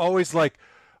just always like,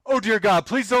 oh, dear God,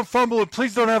 please don't fumble and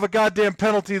please don't have a goddamn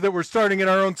penalty that we're starting in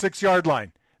our own 6-yard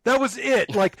line. That was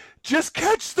it. Like, just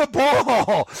catch the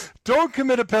ball. Don't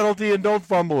commit a penalty and don't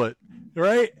fumble it,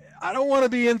 right? I don't want to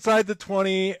be inside the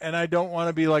 20, and I don't want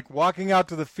to be, like, walking out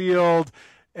to the field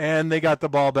and they got the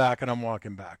ball back and I'm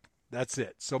walking back. That's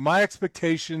it. So my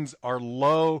expectations are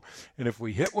low, and if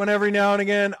we hit one every now and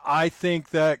again, I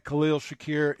think that Khalil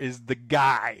Shakir is the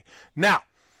guy. Now,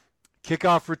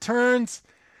 kickoff returns,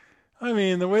 I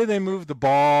mean, the way they move the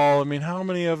ball, I mean, how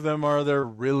many of them are there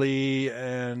really?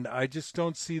 And I just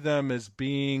don't see them as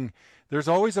being – there's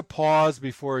always a pause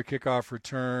before a kickoff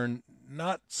return,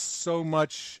 not so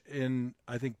much in,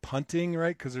 I think, punting,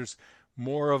 right? Because there's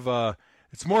more of a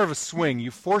 – it's more of a swing. You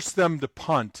force them to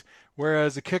punt.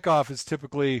 Whereas a kickoff is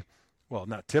typically, well,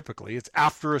 not typically, it's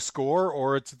after a score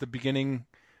or it's at the beginning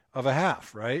of a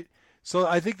half, right? So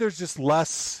I think there's just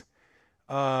less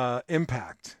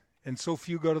impact, and so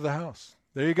few go to the house.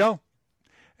 There you go.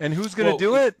 And who's going to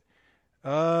do it?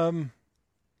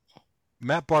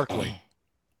 Matt Barkley.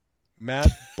 Matt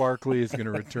Barkley is going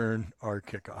to return our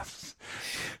kickoffs.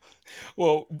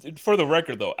 Well, for the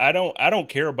record, though, I don't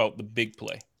care about the big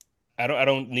play. I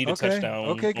don't need a touchdown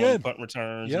on punt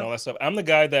returns and all that stuff. I'm the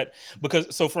guy that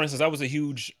so for instance, I was a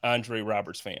huge Andre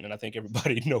Roberts fan, and I think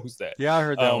everybody knows that. Yeah, I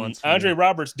heard that once. Andre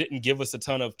Roberts didn't give us a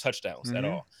ton of touchdowns at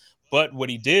all, but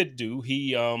what he did do,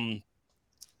 he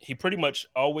pretty much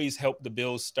always helped the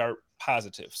Bills start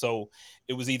positive. So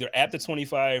it was either at the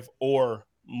 25 or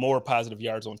more positive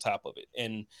yards on top of it.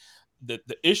 And the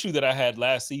issue that I had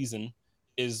last season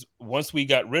is once we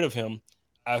got rid of him,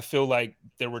 I feel like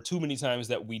there were too many times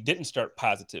that we didn't start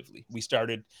positively. We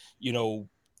started, with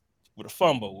a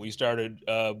fumble. We started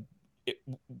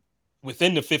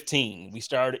within the 15. We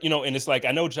started, and it's like,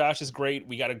 I know Josh is great.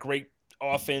 We got a great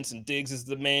offense and Diggs is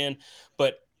the man,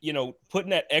 but,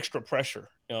 putting that extra pressure,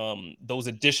 those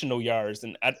additional yards,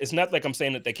 and it's not like I'm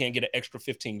saying that they can't get an extra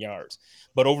 15 yards,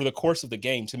 but over the course of the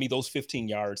game, to me, those 15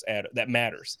 yards that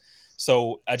matters.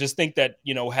 So I just think that,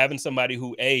 having somebody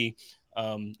who,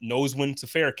 knows when to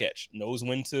fair catch, knows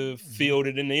when to field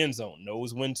it in the end zone,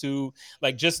 knows when to,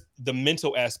 like, just the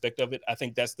mental aspect of it. I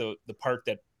think that's the part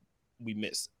that we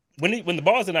miss. When the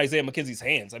ball's in Isaiah McKenzie's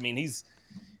hands, I mean, he's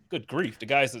good grief. The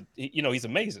guy's, he's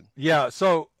amazing. Yeah.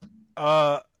 So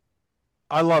I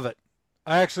love it.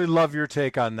 I actually love your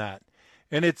take on that.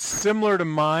 And it's similar to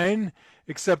mine,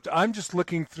 except I'm just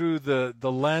looking through the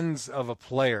lens of a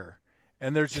player.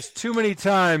 And there's just too many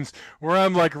times where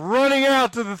I'm like running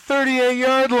out to the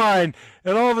 38-yard line,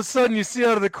 and all of a sudden you see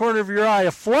out of the corner of your eye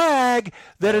a flag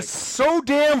that is so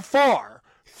damn far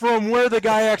from where the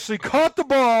guy actually caught the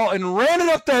ball and ran it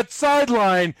up that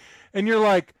sideline, and you're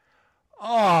like,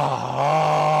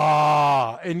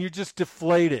 and you're just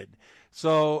deflated.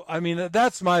 So, I mean,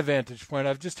 that's my vantage point.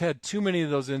 I've just had too many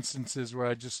of those instances where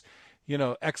I just,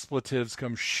 expletives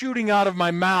come shooting out of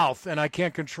my mouth and I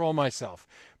can't control myself.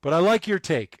 But I like your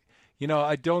take.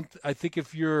 I think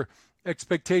if your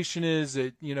expectation is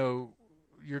that,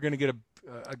 you're going to get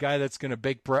a guy that's going to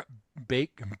break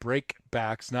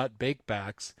backs, not bake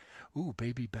backs. Ooh,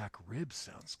 baby back ribs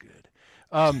sounds good.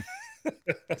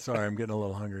 Sorry, I'm getting a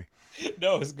little hungry.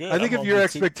 No, it's good. I think if your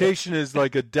expectation is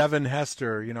like a Devin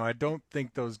Hester, I don't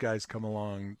think those guys come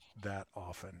along that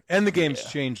often. And the game's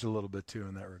changed a little bit too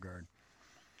in that regard.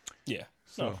 Yeah,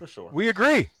 so for sure. We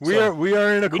agree. We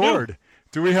are in accord.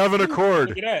 Do we have an accord?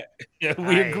 Look at that. Yeah,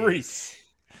 we agree.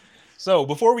 So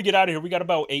before we get out of here, we got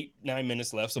about 8-9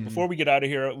 minutes left. So before we get out of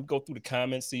here, we'll go through the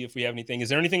comments, see if we have anything. Is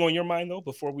there anything on your mind though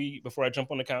before I jump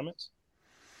on the comments?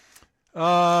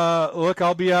 Look,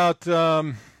 I'll be out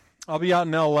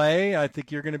in LA. I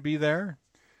think you're going to be there.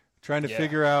 Trying to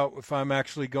figure out if I'm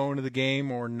actually going to the game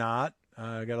or not.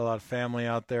 I got a lot of family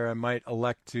out there. I might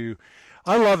elect to.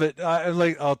 I love it.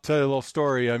 I'll tell you a little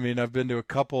story. I mean, I've been to a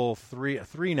couple,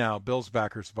 three now, Bills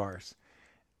backers bars.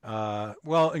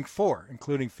 In 4,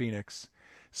 including Phoenix.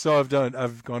 So I've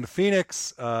gone to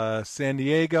Phoenix, San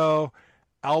Diego,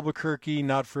 Albuquerque,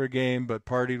 not for a game, but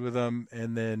partied with them,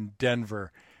 and then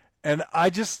Denver. And I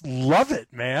just love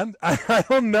it, man. I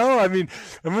don't know. I mean,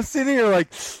 I'm sitting here like,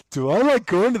 do I like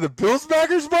going to the Bills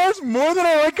backers bars more than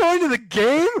I like going to the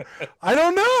game? I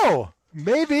don't know.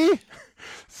 Maybe.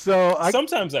 So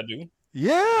sometimes I do.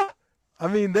 Yeah. I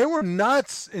mean, they were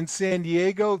nuts in San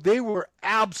Diego. They were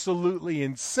absolutely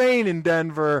insane in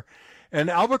Denver. And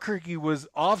Albuquerque was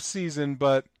off season,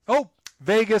 but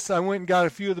Vegas. I went and got a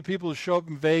few of the people who show up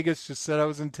in Vegas, just said I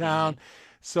was in town.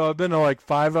 So I've been to like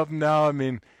 5 of them now. I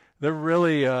mean, they're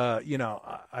really, I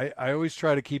always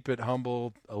try to keep it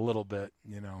humble a little bit.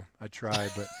 I try,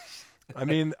 but I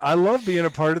mean, I love being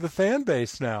a part of the fan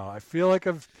base now. I feel like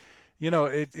I've,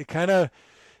 it kind of,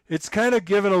 it's kind of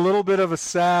given a little bit of a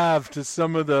salve to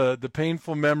some of the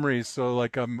painful memories. So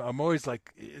like I'm always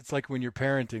like, it's like when you're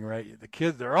parenting, right? The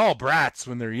kids, they're all brats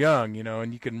when they're young, you know,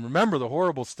 and you can remember the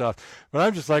horrible stuff. But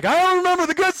I'm just like, I don't remember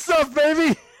the good stuff,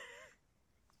 baby.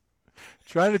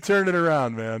 Trying to turn it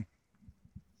around, man.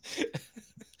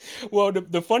 Well,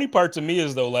 the funny part to me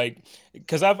is though, like,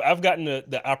 because I've gotten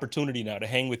the opportunity now to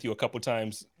hang with you a couple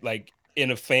times, like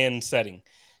in a fan setting.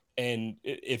 And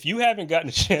if you haven't gotten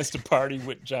a chance to party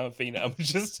with John Fina, I'm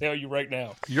just tell you right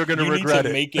now, you're going to regret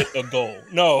it. Make it a goal.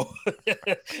 No,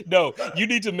 no, you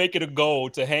need to make it a goal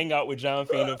to hang out with John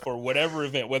Fina for whatever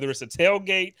event, whether it's a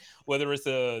tailgate, whether it's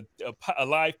a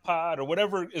live pod or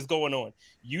whatever is going on.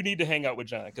 You need to hang out with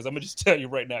John, because I'm gonna just tell you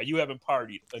right now, you haven't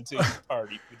partied until you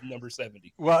partied with number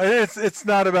 70. Well, it's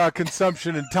not about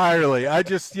consumption entirely. I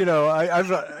just, you know,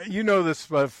 I've you know this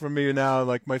from me now.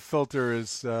 Like my filter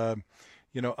is.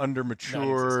 You know, under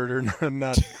matured or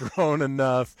not grown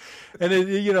enough. And,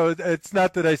 you know, it's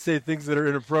not that I say things that are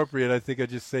inappropriate. I think I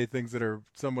just say things that are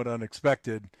somewhat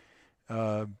unexpected.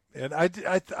 And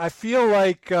I feel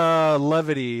like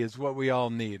levity is what we all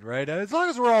need, right? As long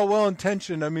as we're all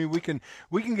well-intentioned, I mean, we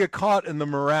can get caught in the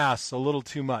morass a little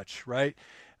too much, right?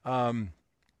 And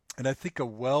I think a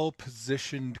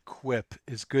well-positioned quip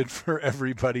is good for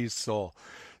everybody's soul.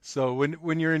 So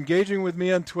when you're engaging with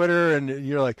me on Twitter and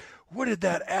you're like, what did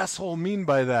that asshole mean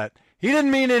by that? He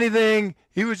didn't mean anything.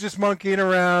 He was just monkeying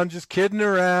around, just kidding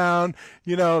around.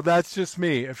 You know, that's just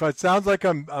me. If it sounds like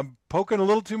I'm poking a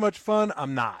little too much fun,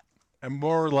 I'm not. I'm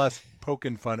more or less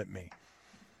poking fun at me.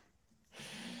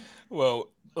 Well,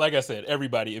 like I said,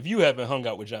 everybody, if you haven't hung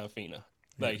out with John Fina,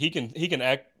 like he can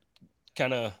act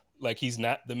kind of like he's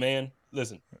not the man.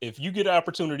 Listen, if you get an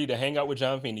opportunity to hang out with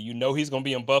John Fina, you know he's going to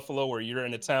be in Buffalo or you're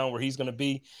in a town where he's going to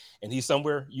be and he's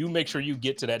somewhere, you make sure you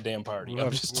get to that damn party. I'm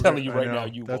just telling you right now,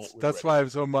 you won't. That's why I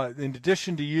was so much. In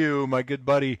addition to you, my good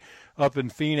buddy up in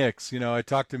Phoenix, you know, I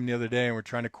talked to him the other day and we're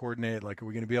trying to coordinate, like, are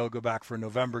we going to be able to go back for a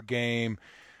November game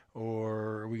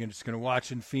or are we just going to watch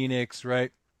in Phoenix,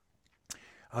 right?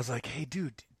 I was like, hey,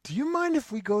 dude, do you mind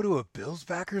if we go to a Bills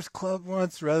backers club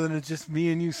once rather than just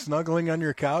me and you snuggling on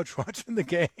your couch watching the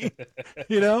game?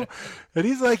 You know? And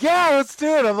he's like, yeah, let's do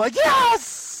it. I'm like,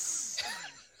 yes!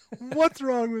 What's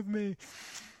wrong with me?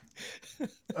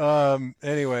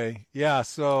 Anyway, yeah,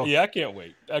 so. Yeah, I can't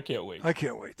wait. I can't wait.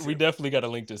 Too. We definitely got to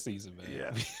link this season, man.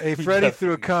 Yeah. Hey, Freddie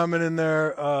threw a comment in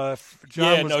there.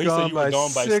 John was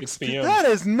gone by 6 p.m. That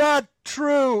is not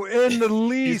true in the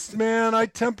least, man. I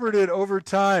tempered it over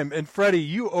time. And Freddie,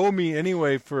 you owe me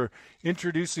anyway for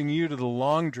introducing you to the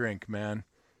long drink, man.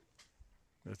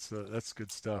 That's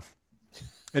good stuff.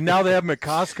 And now they have them at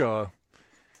Costco.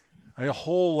 A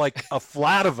whole, like, a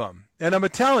flat of them. And I'm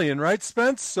Italian, right,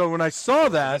 Spence? So when I saw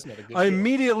that, I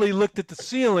immediately looked at the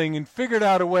ceiling and figured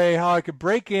out a way how I could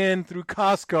break in through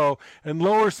Costco and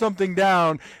lower something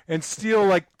down and steal,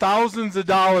 like, thousands of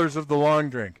dollars of the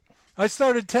long drink. I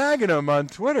started tagging them on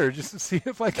Twitter just to see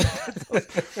if I could get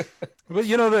those. But,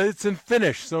 you know, it's in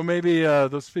Finnish, so maybe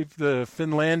those people, the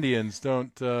Finlandians,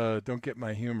 don't get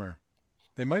my humor.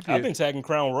 They might be. I've been tagging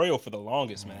Crown Royal for the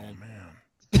longest, man. Man.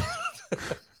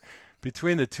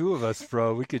 Between the two of us,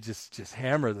 bro, we could just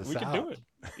hammer this out. We can do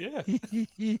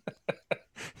it.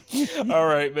 Yeah. All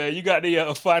right, man. You got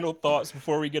any final thoughts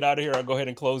before we get out of here? I'll go ahead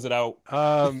and close it out.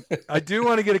 I do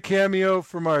want to get a cameo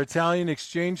from our Italian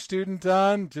exchange student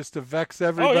on, just to vex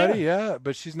everybody. Oh, yeah,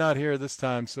 but she's not here this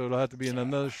time, so it'll have to be in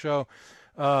another show.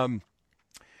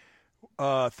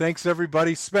 Thanks,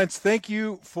 everybody. Spence, thank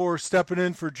you for stepping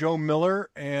in for Joe Miller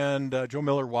and Joe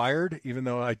Miller Wired, even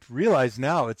though I realize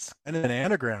now it's an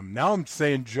anagram. Now I'm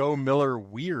saying Joe Miller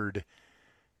Weird.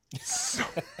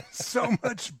 So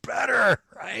much better,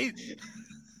 right?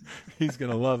 He's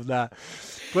going to love that.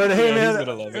 But, hey,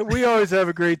 man, we always have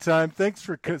a great time. Thanks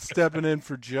for stepping in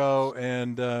for Joe.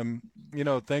 And, you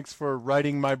know, thanks for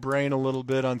writing my brain a little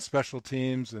bit on special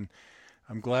teams. And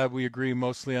I'm glad we agree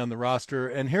mostly on the roster.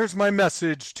 And here's my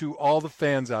message to all the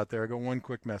fans out there. I got one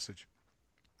quick message.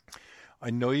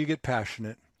 I know you get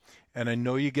passionate, and I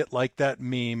know you get like that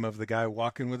meme of the guy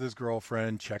walking with his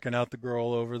girlfriend, checking out the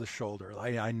girl over the shoulder.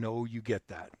 I know you get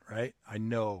that, right? I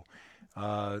know.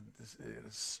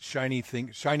 Shiny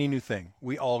new thing.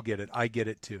 We all get it. I get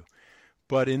it too.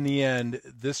 But in the end,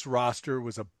 this roster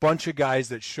was a bunch of guys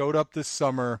that showed up this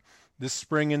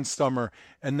spring and summer,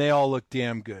 and they all look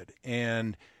damn good.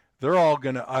 And they're all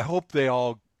I hope they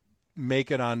all make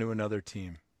it onto another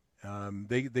team.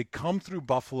 They come through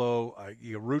Buffalo.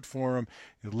 You root for them.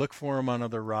 You look for them on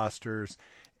other rosters.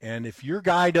 And if your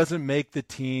guy doesn't make the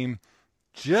team,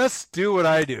 just do what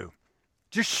I do.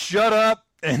 Just shut up,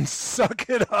 and suck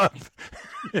it up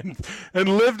and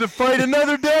live to fight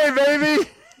another day, baby.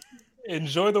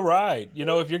 Enjoy the ride. You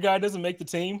know, if your guy doesn't make the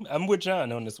team, I'm with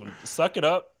John on this one. Suck it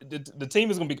up. The team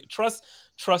is going to be trust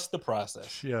the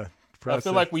process. Yeah. Process. I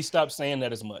feel like we stopped saying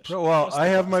that as much. Well, I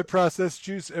have my process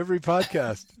juice every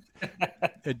podcast.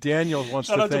 Daniel wants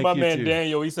to thank you. Shout out to my man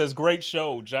Daniel. He says, great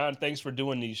show. John, thanks for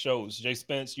doing these shows. Jay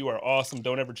Spence, you are awesome.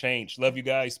 Don't ever change. Love you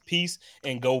guys. Peace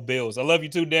and go Bills. I love you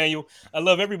too, Daniel. I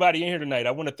love everybody in here tonight.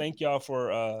 I want to thank y'all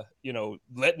for,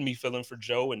 letting me fill in for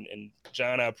Joe and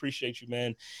John. I appreciate you,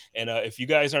 man. And if you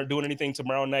guys aren't doing anything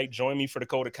tomorrow night, join me for the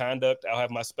Code of Conduct. I'll have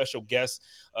my special guest,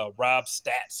 Rob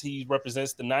Stats. He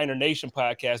represents the Niner Nation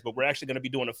podcast, but we're actually going to be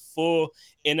doing a full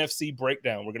NFC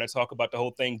breakdown. We're going to talk about the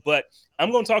whole thing, but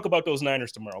I'm going to talk about those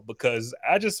Niners tomorrow because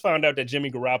I just found out that Jimmy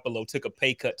Garoppolo took a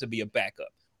pay cut to be a backup.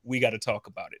 We got to talk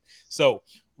about it. So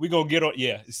we're going to get on.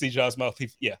 Yeah. See John's mouth.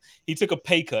 He took a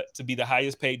pay cut to be the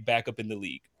highest paid backup in the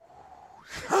league.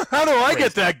 How do I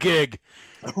get that gig?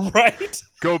 Right.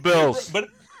 Go Bills. But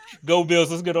go Bills.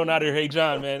 Let's get on out of here. Hey,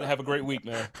 John, man, have a great week,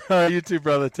 man. You too,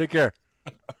 brother. Take care.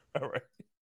 All right.